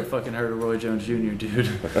better have fucking heard of Roy Jones Jr., dude.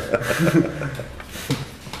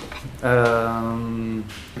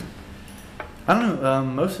 I don't know.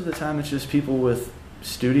 Most of the time it's just people with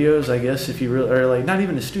studios, I guess, if you really, or like not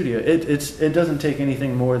even a studio. It doesn't take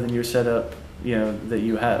anything more than your setup, that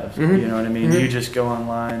you have. You know what I mean? You just go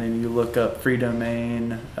online and you look up free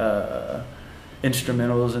domain,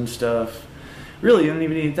 instrumentals and stuff. Really, you don't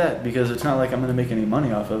even need that because it's not like I'm going to make any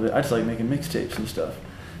money off of it. I just like making mixtapes and stuff.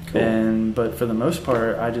 Cool. But for the most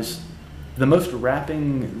part, the most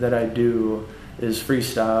rapping that I do is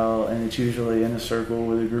freestyle, and it's usually in a circle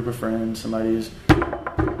with a group of friends. Somebody's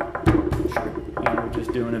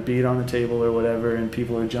just doing a beat on the table or whatever, and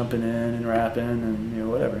people are jumping in and rapping and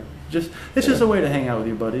whatever. It's just a way to hang out with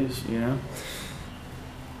your buddies,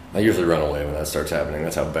 I usually run away when that starts happening.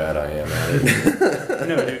 That's how bad I am at it.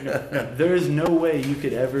 No, dude, no. There is no way you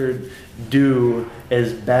could ever do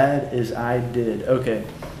as bad as I did. Okay.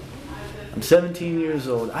 I'm 17 years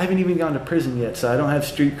old. I haven't even gone to prison yet, so I don't have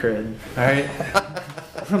street cred. All right?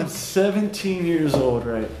 I'm 17 years old,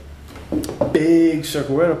 right? Big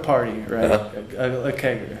circle. We're at a party, right? A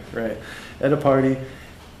kegger, right? At a party,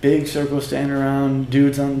 big circle standing around,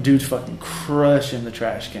 dudes fucking crushing the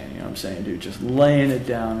trash can, you know what I'm saying, dude? Just laying it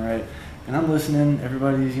down, right? And I'm listening,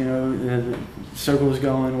 everybody's, the circle's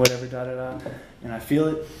going, whatever, da-da-da. and I feel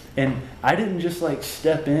it. And I didn't just like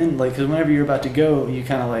step in, like, because whenever you're about to go, you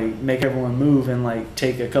kind of like make everyone move and like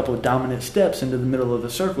take a couple of dominant steps into the middle of the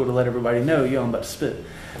circle to let everybody know, yo, I'm about to spit.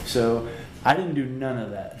 So I didn't do none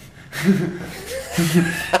of that.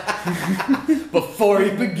 Before he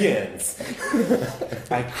begins,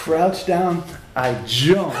 I crouched down, I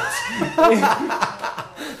jumped.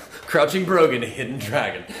 Crouching Brogan, hidden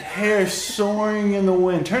dragon. Hair soaring in the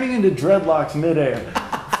wind, turning into dreadlocks midair.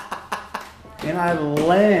 And I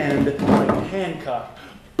land like Hancock.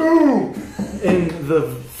 Boom! And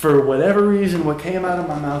for whatever reason, what came out of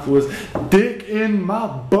my mouth was dick in my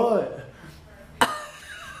butt.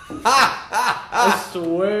 I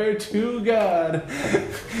swear to God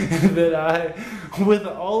that I, with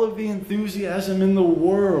all of the enthusiasm in the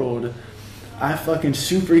world, I fucking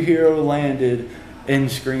superhero landed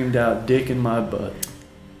and screamed out dick in my butt.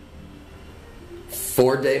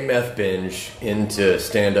 4-day meth binge into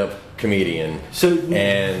stand-up comedian.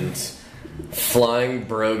 And flying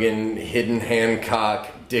Brogan, hidden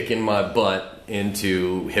Hancock, dick in my butt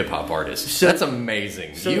into hip-hop artist. That's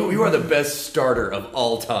amazing. You are the best starter of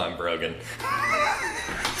all time, Brogan.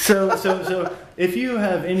 So if you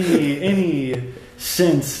have any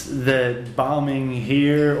sense that bombing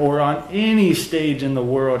here or on any stage in the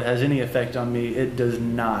world has any effect on me, it does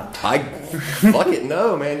not. Fuck it,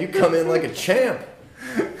 no, man. You come in like a champ.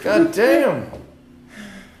 God damn.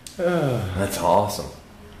 That's awesome.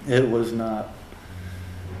 It was not.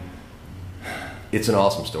 It's an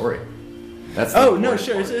awesome story. That's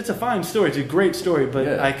sure. It's a fine story. It's a great story, but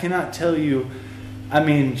yeah. I cannot tell you. I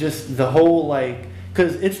mean, just the whole like,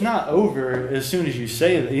 because it's not over as soon as you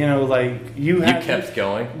say it. You know, like you kept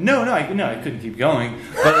going. No, I couldn't keep going.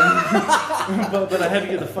 But but I had to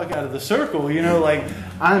get the fuck out of the circle. You know, like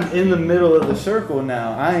I'm in the middle of the circle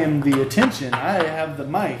now. I am the attention. I have the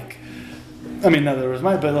mic. I mean, not that there was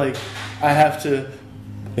mic, but like I have to.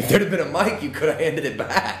 If there'd have been a mic, you could have handed it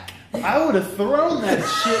back. I would have thrown that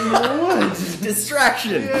shit in the woods.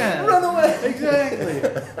 Distraction. Yeah. Run away. Exactly.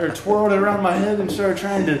 Or twirled it around my head and started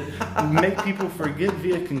trying to make people forget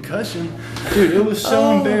via concussion. Dude, it was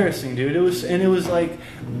so embarrassing, dude. It was like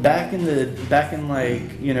back in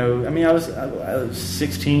like, you know, I mean, I was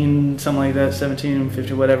 16, something like that, 17,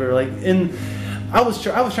 15, whatever. Like I was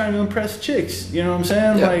trying to impress chicks, you know what I'm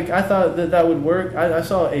saying? Yeah. Like I thought that would work. I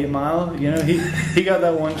saw 8 Mile, you know, he got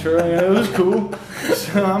that one twirl, you know, it was cool.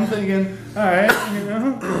 So I'm thinking, all right, you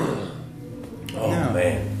know.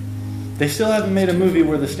 Man, they still haven't made a movie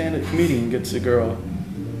where the stand-up comedian gets a girl.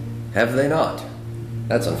 Have they not?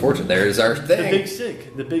 That's unfortunate. There is our thing.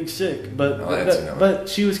 The Big Sick, but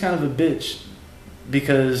she was kind of a bitch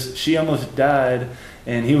because she almost died,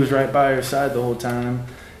 and he was right by her side the whole time.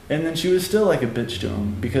 And then she was still like a bitch to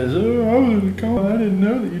him because, I didn't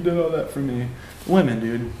know that you did all that for me. Women,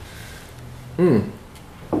 dude.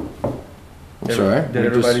 That's right. Did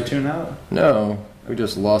everybody tune out? No, we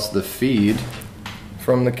just lost the feed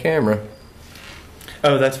from the camera.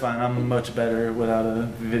 Oh, that's fine. I'm much better without a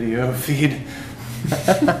video feed.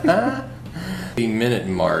 The minute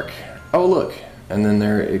mark. Oh, look. And then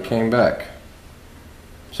there it came back.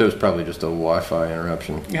 So it was probably just a Wi-Fi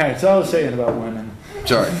interruption. Yeah, it's all I was saying about women.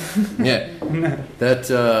 Sorry. Yeah. That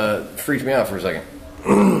freaked me out for a second.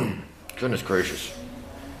 Goodness gracious.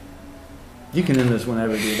 You can end this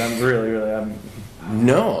whenever, dude. I'm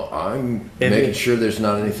making sure there's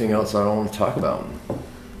not anything else I don't want to talk about.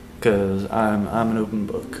 Because I'm an open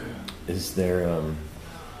book. Is there,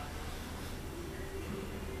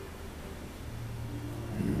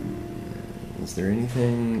 is there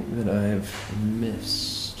anything that I've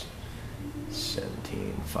missed?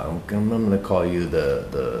 17. I'm going to call you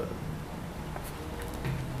the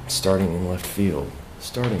starting in left field.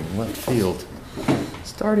 Starting in left field.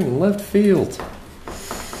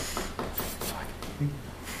 Fuck.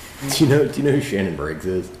 Do you know who Shannon Briggs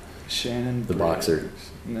is? Shannon the Briggs. Boxer.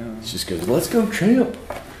 No. She just goes, "Let's go, champ.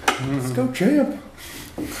 Let's go, champ."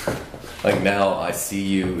 Like now I see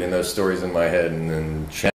you in those stories in my head, and then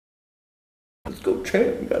Shannon, "Let's go,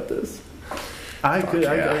 champ. We got this." I could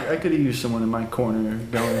have used someone in my corner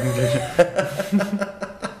going.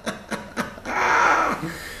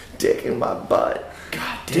 Dick in my butt.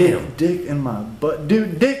 God damn. Dick in my butt.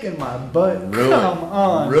 Dude, dick in my butt. Come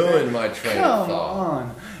on. Ruined my train of thought. Come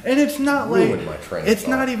on. And it's not like it's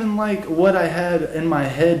not even like what I had in my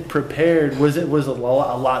head prepared was a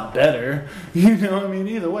lot better. You know what I mean?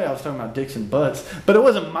 Either way, I was talking about dicks and butts, but it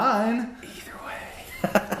wasn't mine. Either way.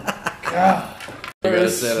 God. You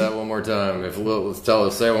gotta say that one more time.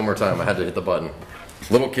 Say it one more time. I had to hit the button.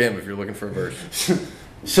 Little Kim, if you're looking for a verse.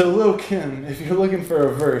 So, Lil Kim, if you're looking for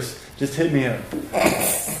a verse, just hit me up.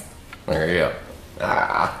 There you go.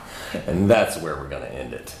 And that's where we're going to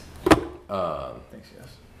end it. Thanks, guys.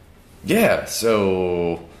 Yeah,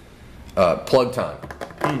 so plug time.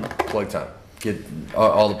 Plug time. Get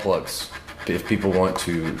all the plugs. If people want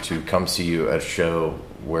to come see you at a show,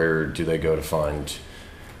 where do they go to find?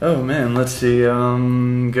 Oh man, let's see.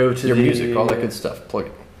 Go to your music, all that good stuff. Plug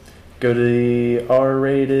it. Go to the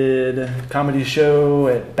R-rated comedy show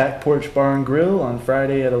at BackPorch Bar and Grill on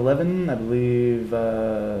Friday at 11. I believe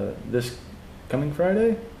this coming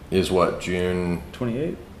Friday is what, June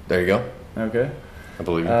 28th. There you go. Okay. I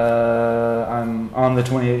believe you. I'm on the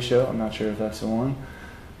 28th show. I'm not sure if that's the one.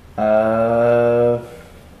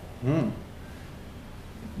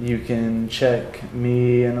 You can check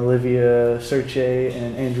me and Olivia Serche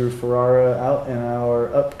and Andrew Ferrara out in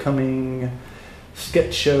our upcoming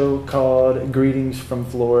sketch show called Greetings from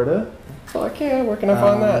Florida. Fuck yeah, where can I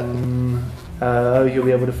find that? You'll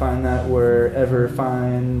be able to find that wherever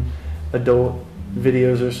fine adult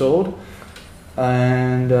videos are sold.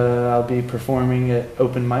 And I'll be performing at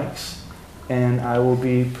open mics. And I will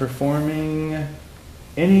be performing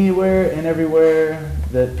anywhere and everywhere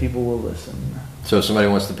that people will listen. So if somebody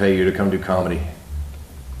wants to pay you to come do comedy,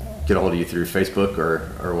 get a hold of you through Facebook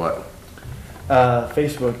or what?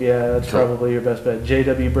 Facebook, yeah, that's cool. Probably your best bet.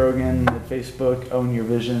 JW Brogan at Facebook,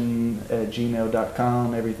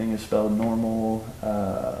 ownyourvision@gmail.com. Everything is spelled normal.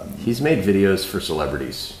 He's made videos for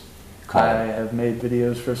celebrities. I have made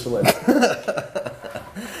videos for celebrities.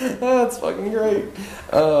 That's fucking great.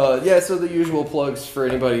 Yeah, so the usual plugs for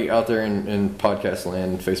anybody out there in podcast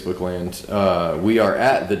land, Facebook land. We are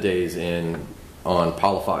at the Days Inn on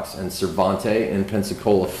Palafox and Cervante in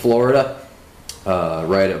Pensacola, Florida,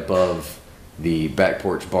 right above the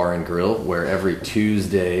BackPorch Bar and Grill, where every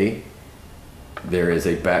Tuesday there is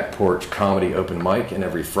a BackPorch Comedy open mic, and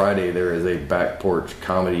every Friday there is a BackPorch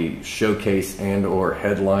Comedy showcase and or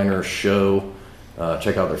headliner show.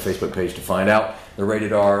 Check out their Facebook page to find out. The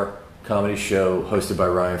Rated R comedy show hosted by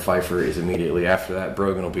Ryan Pfeiffer is immediately after that.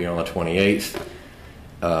 Brogan will be on the 28th.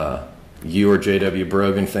 You are JW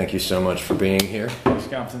Brogan. Thank you so much for being here. Thanks,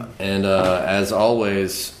 Compton. And as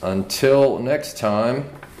always, until next time,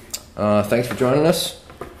 thanks for joining us.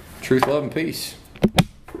 Truth, love, and peace.